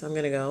fine. So I'm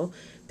going to go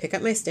pick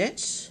up my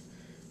stitch,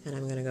 and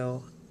I'm going to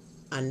go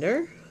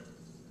under,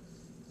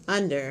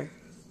 under,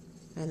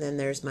 and then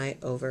there's my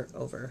over,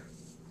 over,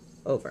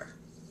 over.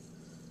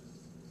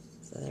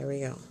 So there we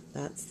go.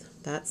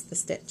 That's the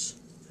stitch,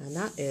 and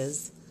that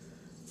is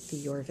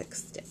the Jorvik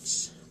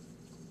stitch.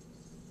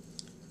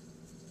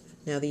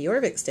 Now the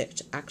Jorvik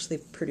stitch actually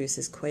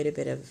produces quite a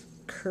bit of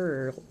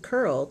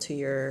curl to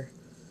your,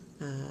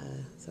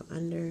 so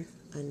under,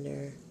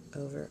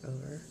 over,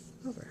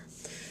 over.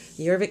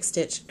 The Jorvik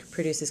stitch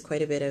produces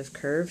quite a bit of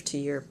curve to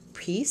your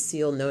piece,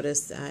 you'll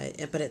notice,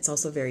 but it's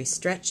also very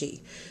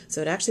stretchy.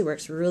 So it actually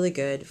works really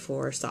good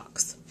for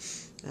socks.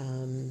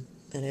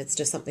 And it's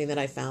just something that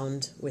I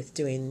found with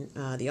doing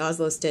the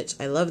Oslo stitch.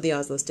 I love the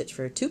Oslo stitch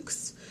for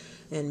toques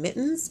and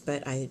mittens,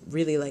 but I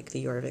really like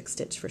the Jorvik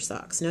stitch for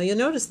socks. Now you'll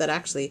notice that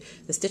actually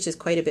the stitch is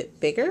quite a bit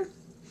bigger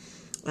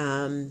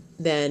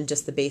than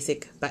just the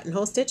basic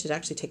buttonhole stitch. It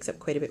actually takes up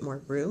quite a bit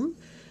more room,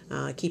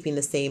 keeping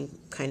the same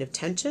kind of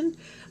tension.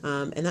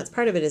 And that's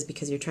part of it is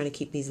because you're trying to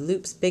keep these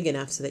loops big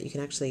enough so that you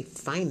can actually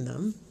find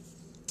them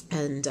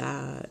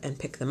and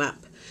pick them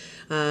up.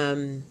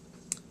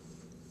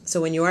 So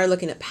when you are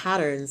looking at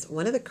patterns,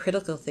 one of the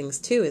critical things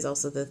too is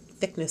also the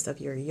thickness of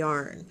your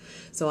yarn.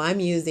 So I'm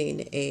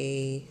using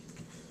a,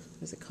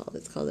 what's it called?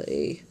 It's called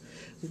a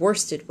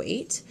worsted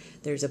weight.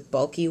 There's a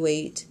bulky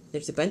weight.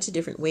 There's a bunch of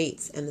different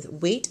weights, and the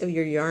weight of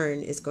your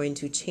yarn is going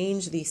to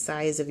change the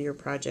size of your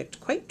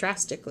project quite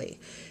drastically.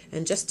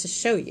 And just to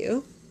show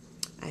you,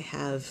 I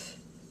have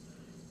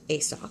a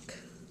sock,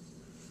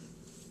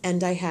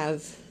 and I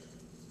have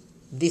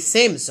the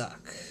same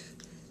sock,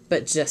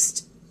 but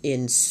just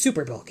in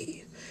super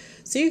bulky.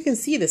 So you can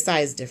see the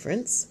size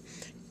difference.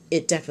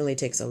 It definitely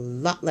takes a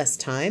lot less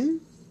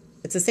time.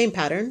 It's the same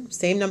pattern,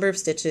 same number of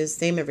stitches,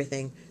 same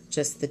everything.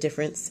 Just the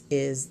difference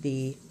is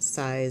the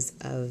size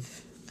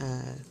of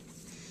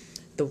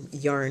the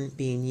yarn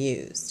being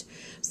used.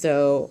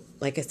 So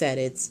like I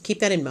said, keep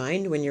that in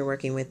mind when you're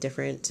working with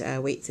different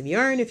weights of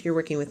yarn. If you're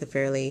working with a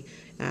fairly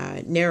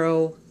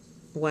narrow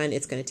one,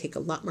 it's going to take a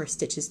lot more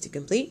stitches to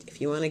complete.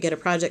 If you want to get a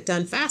project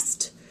done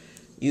fast,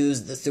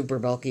 use the super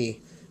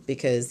bulky,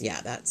 because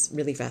yeah, that's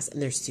really fast,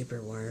 and they're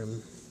super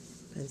warm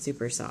and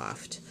super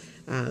soft.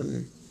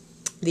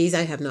 These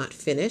I have not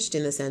finished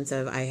in the sense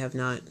of I have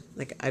not,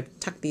 like I've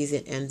tucked these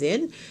ends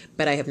in,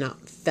 but I have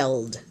not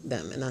felled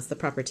them, and that's the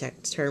proper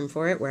term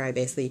for it, where I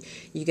basically,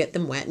 you get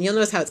them wet, and you'll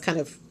notice how it's kind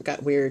of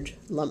got weird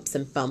lumps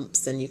and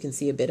bumps, and you can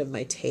see a bit of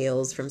my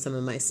tails from some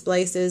of my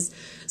splices.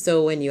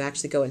 So when you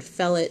actually go and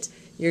fell it,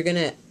 you're going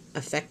to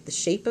affect the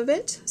shape of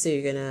it. So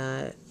you're going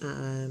to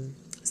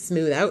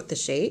smooth out the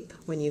shape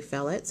when you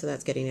fell it. So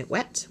that's getting it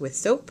wet with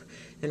soap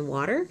and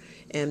water,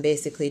 and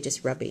basically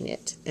just rubbing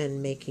it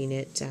and making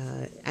it,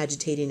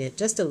 agitating it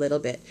just a little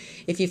bit.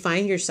 If you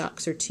find your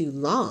socks are too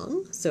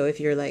long, so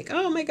if you're like,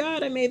 oh my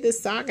God, I made this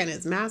sock and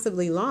it's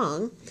massively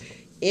long,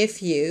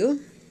 if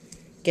you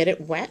get it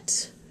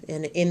wet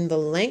and in the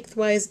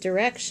lengthwise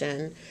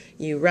direction,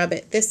 you rub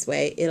it this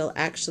way, it'll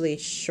actually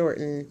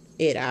shorten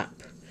it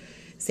up.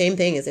 Same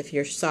thing as if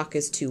your sock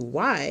is too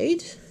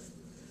wide,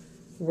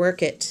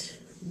 work it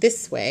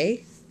this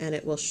way and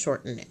it will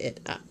shorten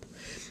it up.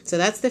 So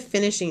that's the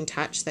finishing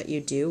touch that you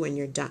do when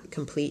you're done,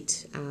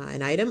 complete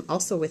an item.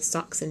 Also with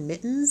socks and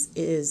mittens,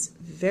 it is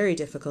very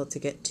difficult to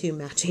get two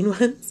matching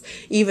ones.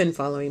 Even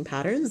following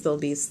patterns, they'll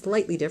be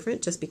slightly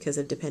different just because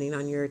of depending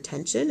on your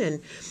attention.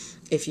 And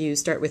if you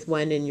start with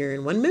one and you're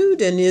in one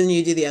mood and then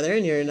you do the other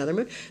and you're in another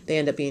mood, they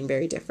end up being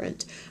very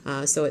different.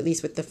 So at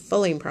least with the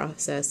fulling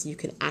process, you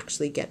can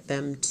actually get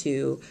them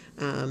to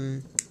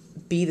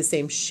be the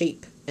same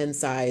shape and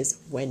size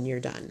when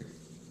you're done.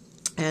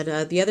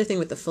 And the other thing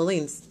with the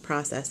fulling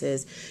process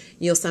is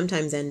you'll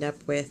sometimes end up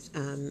with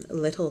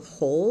little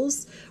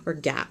holes or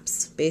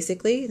gaps,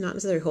 basically, not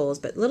necessarily holes,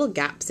 but little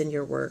gaps in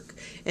your work.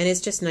 And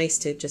it's just nice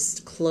to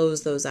just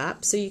close those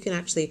up. So you can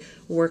actually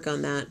work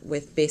on that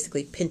with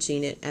basically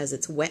pinching it as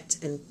it's wet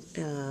and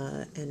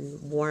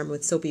warm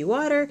with soapy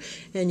water.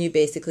 And you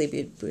basically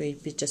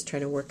be just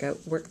trying to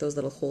work those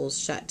little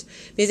holes shut.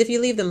 Because if you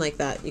leave them like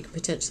that, you could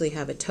potentially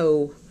have a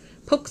toe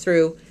poke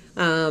through.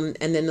 And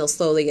then they'll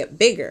slowly get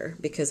bigger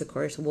because, of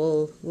course,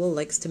 wool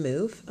likes to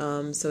move.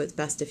 So it's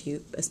best if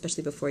you,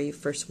 especially before you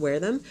first wear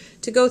them,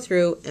 to go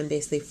through and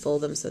basically full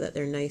them so that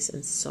they're nice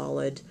and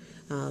solid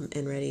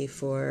and ready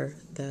for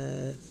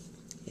the,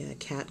 yeah,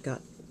 Cat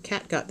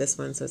got this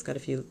one, so it's got a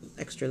few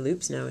extra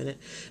loops now in it.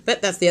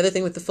 But that's the other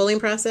thing with the fulling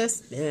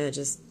process. Yeah,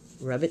 just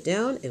rub it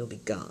down, it'll be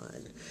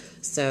gone.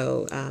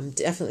 So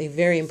definitely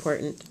very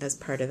important as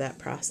part of that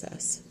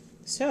process.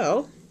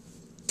 So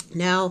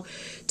now,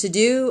 to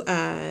do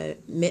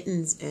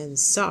mittens and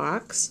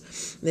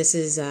socks, this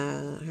is,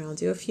 I'll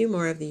do a few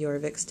more of the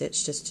Jorvik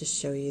stitch just to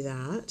show you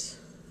that.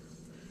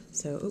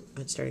 So,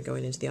 I started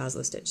going into the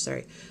Oslo stitch,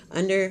 sorry.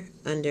 Under,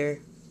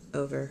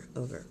 over,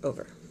 over,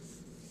 over.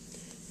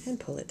 And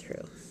pull it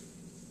through.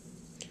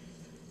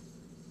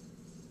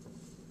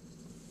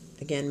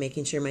 Again,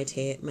 making sure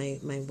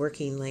my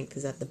working length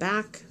is at the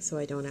back so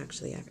I don't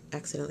actually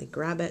accidentally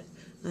grab it.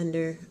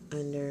 Under,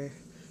 over,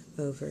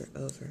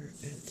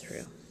 and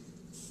through.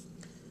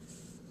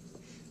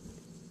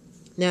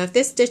 Now, if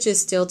this stitch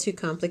is still too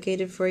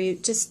complicated for you,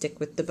 just stick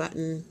with the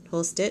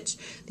buttonhole stitch.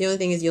 The only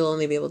thing is you'll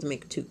only be able to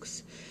make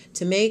toques.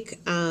 To make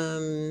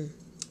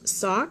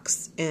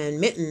socks and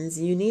mittens,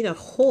 you need a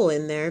hole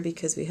in there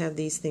because we have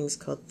these things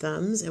called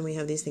thumbs and we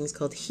have these things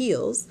called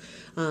heels,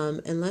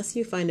 unless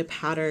you find a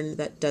pattern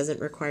that doesn't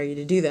require you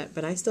to do that.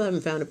 But I still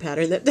haven't found a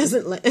pattern that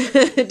doesn't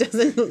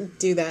doesn't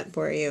do that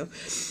for you.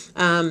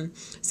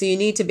 So you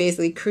need to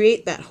basically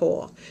create that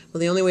hole. Well,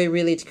 the only way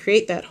really to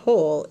create that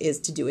hole is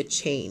to do a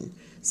chain.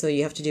 So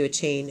you have to do a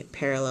chain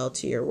parallel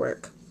to your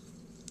work.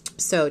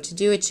 So to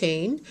do a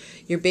chain,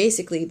 you're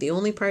basically, the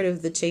only part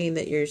of the chain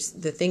that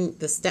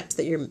the steps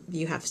that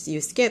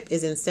you skip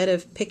is, instead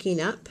of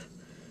picking up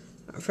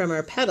from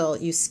our petal,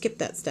 you skip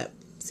that step.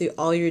 So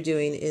all you're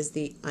doing is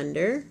the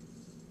under,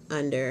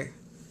 under,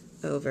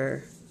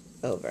 over,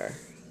 over.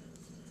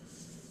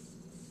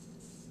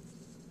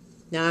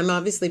 Now I'm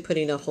obviously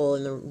putting a hole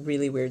in a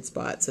really weird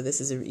spot, so this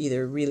is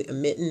either really a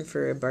mitten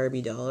for a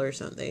Barbie doll or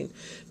something,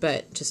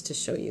 but just to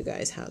show you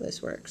guys how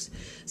this works.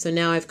 So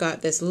now I've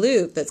got this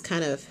loop that's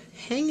kind of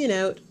hanging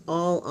out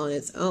all on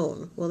its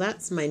own. Well,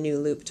 that's my new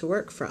loop to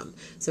work from.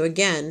 So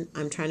again,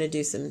 I'm trying to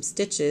do some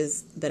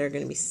stitches that are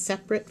going to be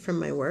separate from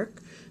my work.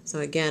 So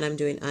again, I'm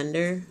doing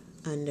under,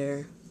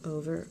 under,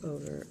 over,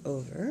 over,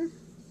 over.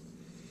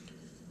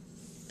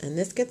 And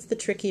this gets the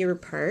trickier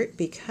part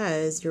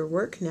because your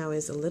work now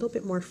is a little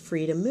bit more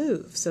free to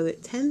move. So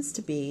it tends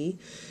to be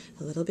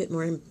a little bit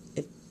more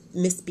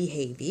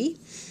misbehavey.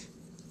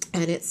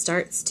 And it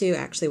starts to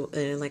actually,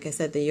 and like I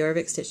said, the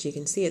Jorvik stitch, you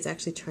can see it's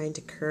actually trying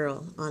to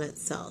curl on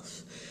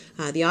itself.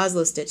 The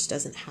Oslo stitch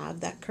doesn't have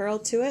that curl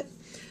to it,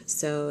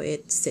 so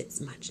it sits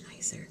much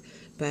nicer.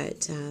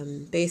 But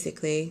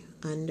basically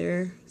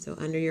under, so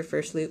under your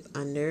first loop,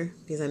 under,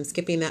 because I'm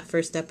skipping that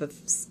first step of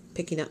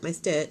picking up my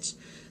stitch,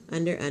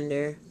 under,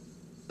 under,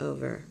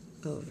 over,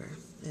 over,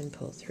 and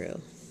pull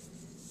through.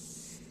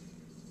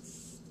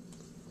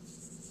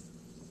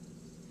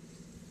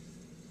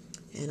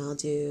 And I'll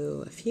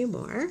do a few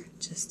more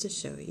just to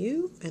show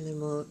you, and then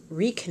we'll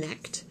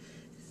reconnect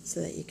so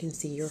that you can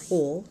see your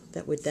hole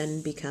that would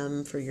then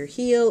become for your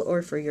heel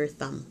or for your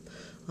thumb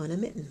on a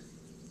mitten.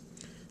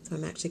 So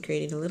I'm actually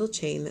creating a little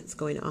chain that's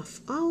going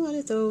off all on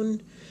its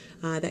own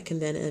that can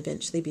then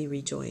eventually be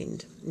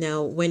rejoined.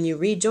 Now when you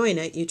rejoin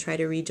it, you try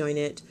to rejoin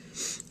it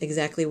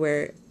exactly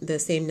where the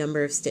same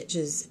number of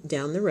stitches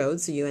down the road,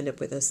 so you end up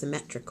with a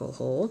symmetrical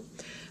hole.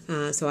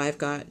 So I've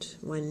got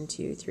 1,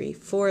 2, 3,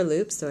 4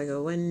 loops, so I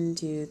go 1,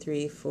 2,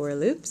 3, 4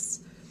 loops,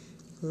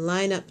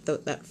 line up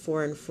that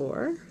 4 and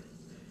 4,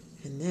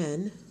 and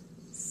then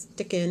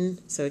stick in.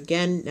 So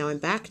again, now I'm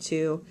back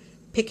to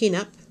picking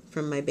up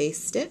from my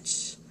base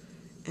stitch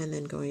and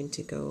then going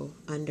to go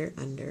under,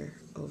 under,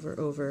 over,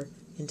 over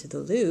into the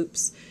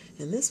loops,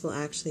 and this will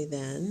actually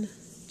then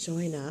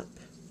join up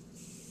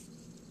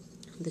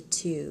the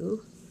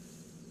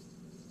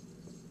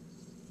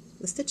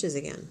stitches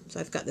again. So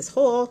I've got this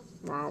hole,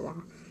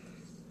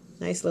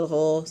 nice little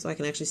hole, so I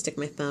can actually stick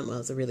my thumb, well,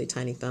 it's a really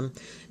tiny thumb,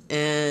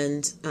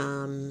 and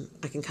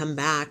I can come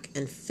back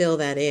and fill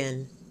that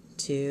in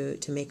to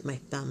make my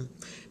thumb.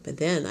 But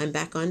then I'm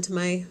back onto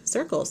my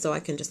circle, so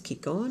I can just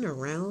keep going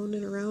around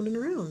and around and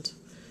around.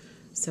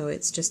 So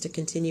it's just a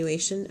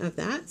continuation of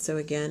that. So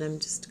again, I'm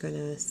just going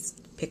to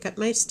pick up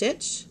my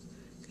stitch,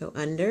 go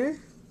under,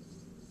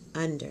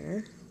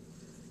 under,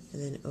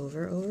 and then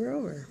over, over,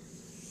 over.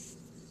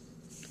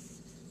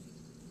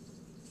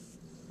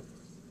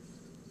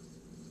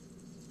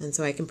 And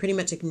so I can pretty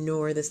much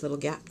ignore this little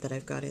gap that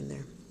I've got in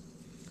there.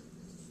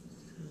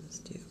 I'll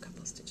just do a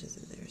couple stitches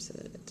in there so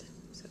that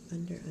so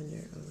under,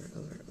 under, over,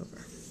 over,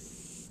 over.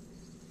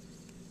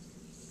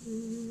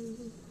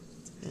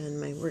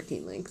 And my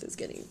working length is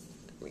getting,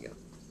 there we go.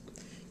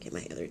 Get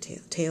my other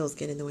tails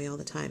get in the way all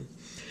the time.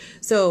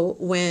 So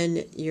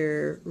when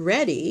you're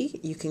ready,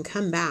 you can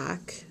come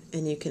back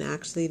and you can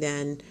actually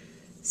then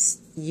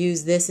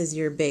use this as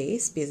your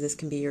base, because this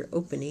can be your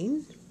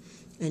opening,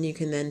 and you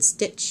can then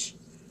stitch.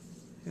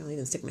 I'll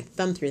even stick my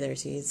thumb through there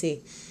so you can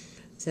see.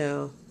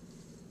 So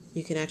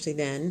you can actually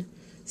then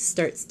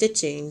start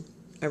stitching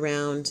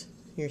around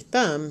your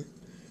thumb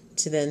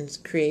to then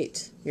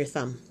create your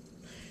thumb.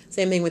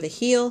 Same thing with a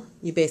heel,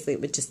 you basically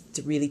would just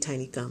a really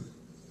tiny thumb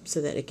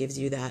so that it gives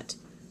you that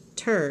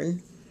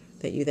turn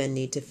that you then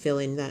need to fill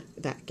in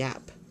that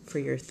gap for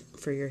your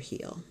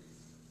heel.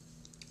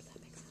 Does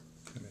that make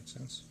sense? That makes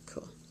sense.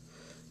 Cool.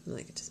 I'm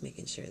like just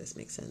making sure this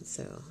makes sense.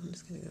 So I'm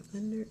just going to go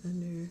under,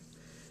 under,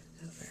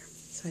 over.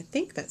 So I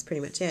think that's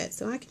pretty much it.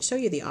 So I can show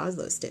you the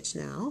Oslo stitch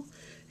now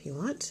if you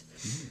want.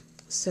 Mm.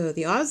 So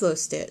the Oslo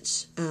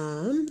stitch,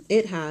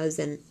 it has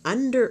an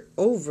under,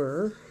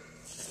 over,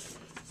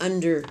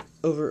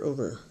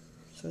 over.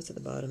 So it's at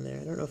the bottom there.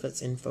 I don't know if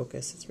it's in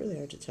focus. It's really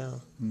hard to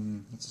tell.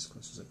 That's as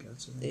close as it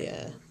gets.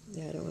 Yeah.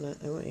 Yeah,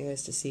 I want you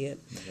guys to see it.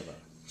 I have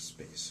a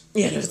space.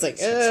 Yeah, no, it's like,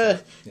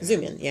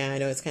 zoom in. Yeah, I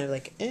know, it's kind of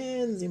like,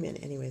 and zoom in.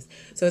 Anyways.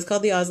 So it's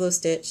called the Oslo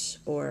stitch,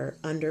 or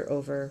under,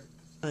 over,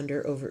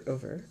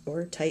 over,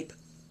 or type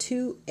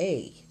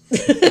 2A.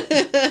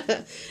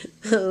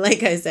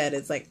 Like I said,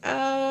 it's like,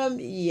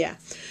 yeah.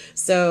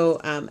 So,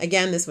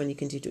 again, this one you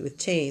can do with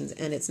chains,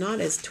 and it's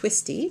not as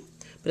twisty,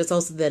 but it's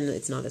also then,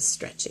 it's not as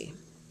stretchy.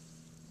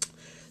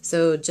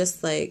 So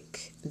just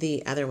like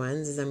the other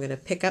ones, is I'm going to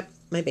pick up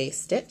my base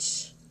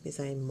stitch because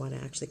I want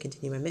to actually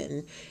continue my mitten,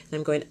 and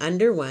I'm going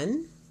under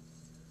one,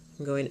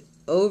 I'm going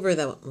over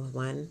the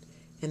one,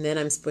 and then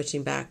I'm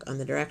switching back on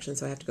the direction,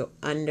 so I have to go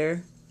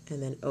under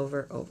and then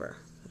over, over.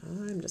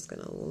 I'm just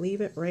going to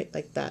leave it right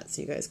like that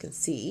so you guys can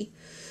see.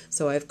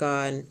 So I've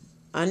gone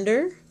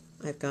under,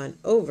 I've gone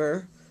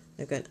over,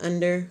 I've gone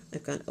under,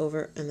 I've gone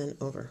over, and then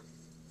over.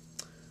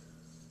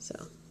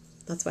 So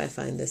that's why I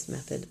find this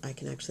method, I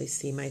can actually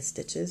see my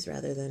stitches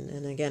rather than,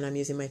 and again, I'm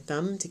using my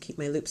thumb to keep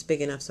my loops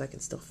big enough so I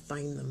can still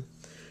find them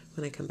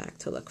when I come back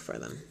to look for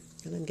them.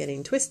 And I'm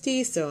getting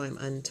twisty, so I'm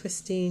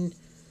untwisting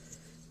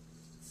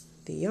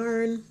the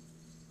yarn.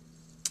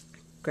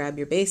 Grab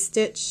your base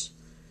stitch.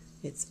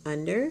 It's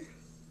under,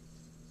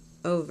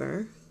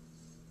 over,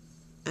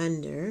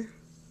 under,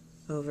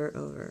 over,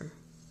 over.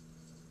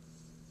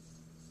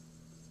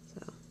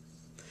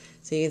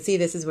 So you can see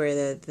this is where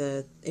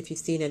if you've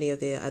seen any of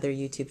the other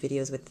YouTube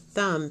videos with the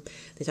thumb,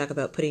 they talk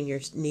about putting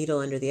your needle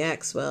under the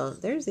X. Well,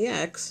 there's the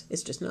X.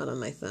 It's just not on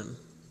my thumb.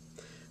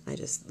 I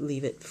just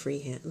leave it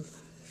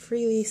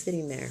freely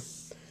sitting there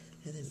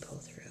and then pull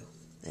through.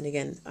 And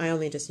again, I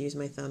only just use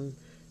my thumb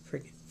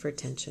for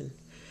tension.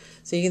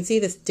 So you can see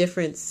this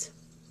difference.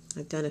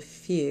 I've done a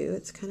few.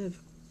 It's kind of,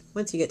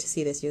 once you get to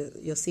see this,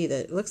 you'll see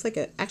that it looks like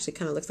actually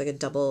kind of looks like a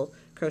double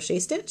crochet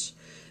stitch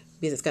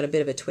because it's got a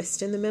bit of a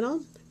twist in the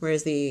middle,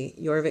 whereas the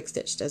Jorvik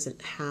stitch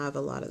doesn't have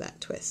a lot of that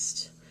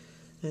twist.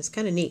 And it's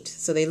kind of neat.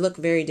 So they look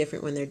very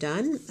different when they're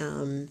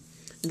done.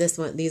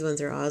 These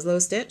ones are Oslo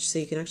stitch, so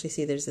you can actually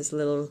see there's this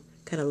little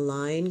kind of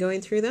line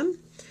going through them,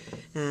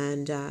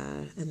 and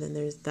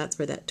then that's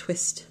where that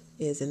twist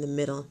is in the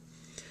middle.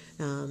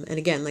 And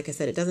again, like I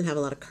said, it doesn't have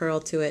a lot of curl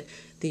to it.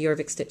 The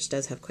Jorvik stitch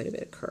does have quite a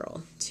bit of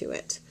curl to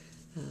it.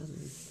 I don't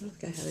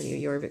think I have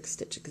any Jorvik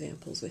stitch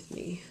examples with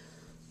me.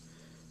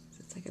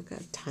 It's like I've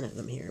got a ton of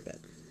them here, but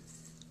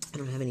I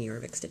don't have any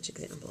Jorvik stitch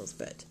examples,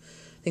 but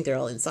I think they're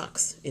all in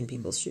socks in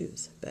people's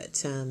shoes.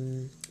 But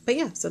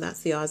yeah, so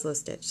that's the Oslo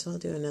stitch. So I'll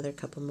do another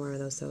couple more of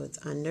those. So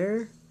it's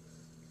under,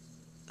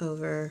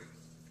 over,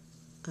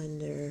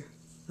 under,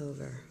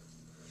 over,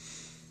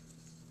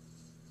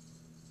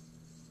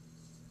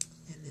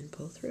 and then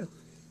pull through.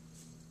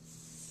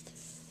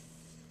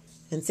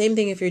 And same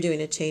thing if you're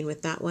doing a chain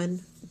with that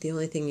one. The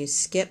only thing you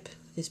skip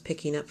is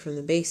picking up from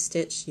the base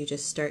stitch. You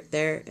just start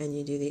there and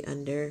you do the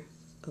under,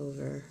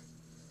 over,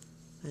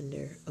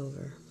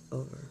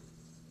 over.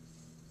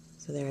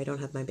 So there, I don't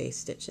have my base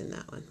stitch in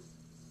that one.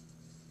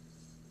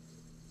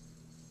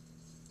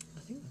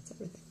 I think that's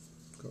everything.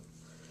 Cool.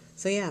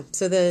 So yeah,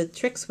 so the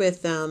tricks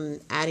with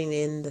adding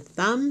in the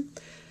thumb,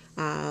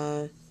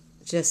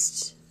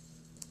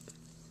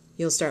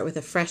 you'll start with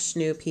a fresh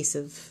new piece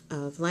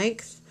of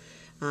length.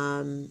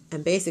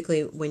 And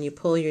basically when you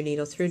pull your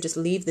needle through, just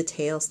leave the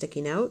tail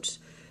sticking out.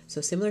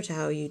 So similar to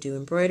how you do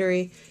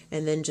embroidery,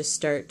 and then just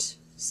start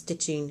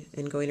stitching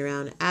and going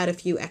around. Add a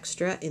few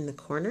extra in the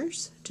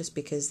corners, just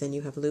because then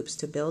you have loops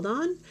to build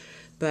on.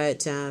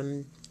 But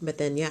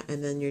then yeah,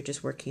 and then you're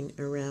just working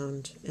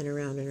around and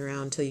around and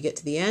around until you get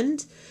to the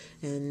end.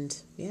 And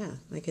yeah,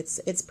 like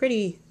it's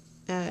pretty,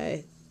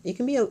 you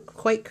can be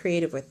quite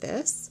creative with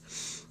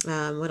this.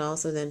 What I'll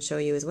also then show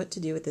you is what to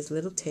do with this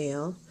little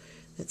tail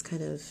that's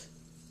kind of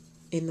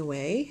in the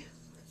way,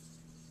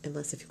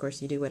 unless of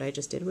course you do what I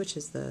just did, which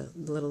is the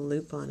little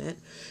loop on it.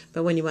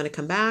 But when you want to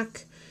come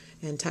back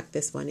and tuck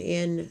this one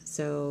in,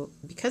 so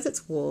because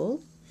it's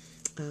wool,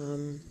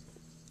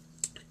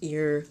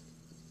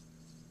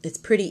 it's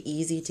pretty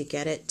easy to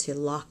get it to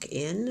lock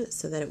in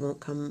so that it won't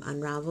come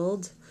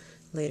unraveled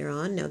later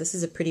on. Now this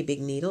is a pretty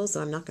big needle,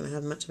 so I'm not going to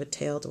have much of a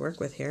tail to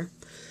work with here.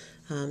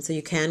 So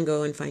you can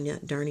go and find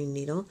that darning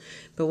needle.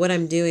 But what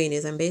I'm doing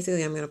is I'm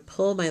going to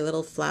pull my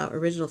little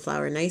original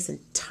flower nice and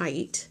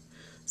tight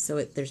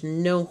so there's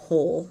no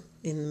hole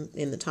in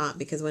the top,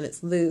 because when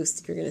it's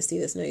loose, you're going to see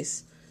this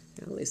nice,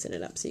 I'll loosen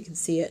it up so you can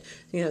see it.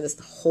 You know, this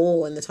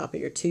hole in the top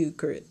of your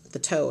the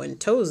toe, and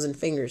toes and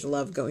fingers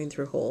love going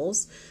through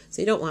holes.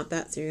 So you don't want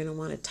that, so you're going to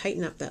want to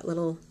tighten up that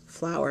little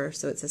flower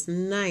so it's this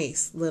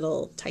nice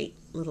little tight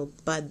little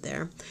bud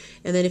there.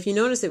 And then if you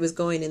notice it was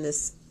going in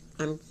this,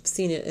 I'm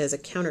seeing it as a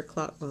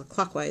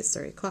clockwise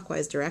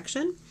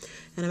direction,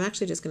 and I'm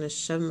actually just going to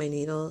shove my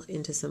needle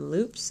into some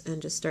loops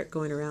and just start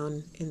going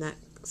around in that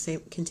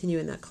continue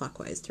in that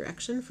clockwise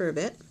direction for a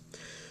bit,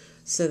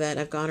 so that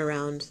I've gone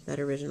around that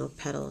original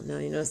petal. Now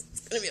you notice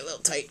it's going to be a little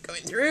tight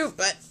going through,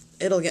 but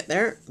it'll get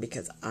there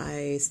because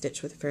I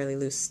stitch with a fairly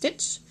loose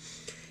stitch.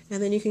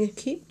 And then you can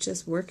keep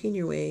just working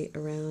your way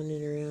around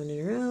and around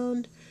and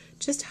around,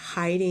 just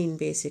hiding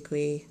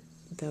basically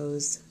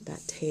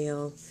that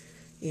tail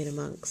in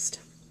amongst.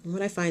 And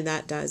what I find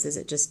that does is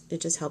it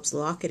just helps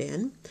lock it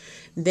in.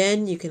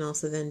 Then you can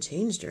also then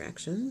change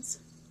directions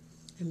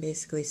and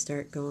basically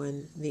start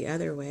going the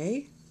other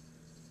way,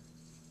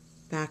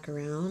 back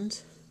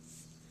around,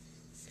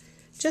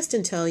 just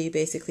until you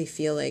basically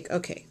feel like,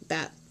 okay,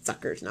 that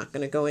sucker's not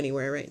going to go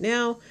anywhere right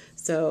now,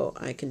 so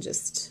you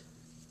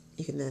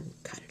can then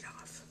cut it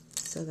off.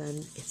 So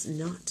then it's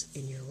not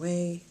in your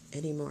way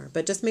anymore.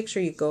 But just make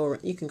sure you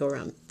can go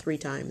around 3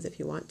 times if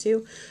you want to.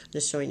 I'm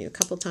just showing you a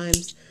couple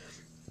times.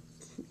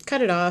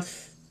 Cut it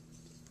off,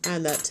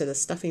 add that to the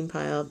stuffing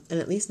pile, and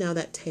at least now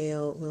that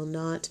tail will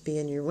not be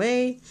in your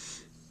way,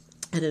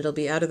 and it'll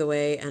be out of the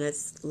way, and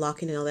it's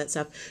locking and all that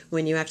stuff.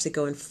 When you actually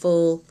go and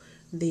full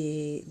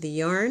the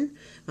yarn,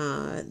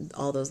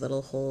 all those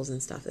little holes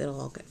and stuff, it'll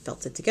all get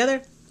felted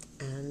together,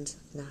 and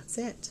that's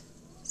it.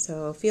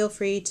 So feel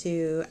free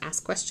to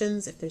ask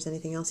questions if there's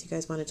anything else you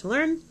guys wanted to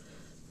learn,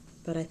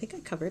 but I think I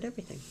covered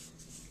everything.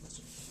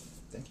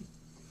 Thank you.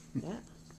 Yeah.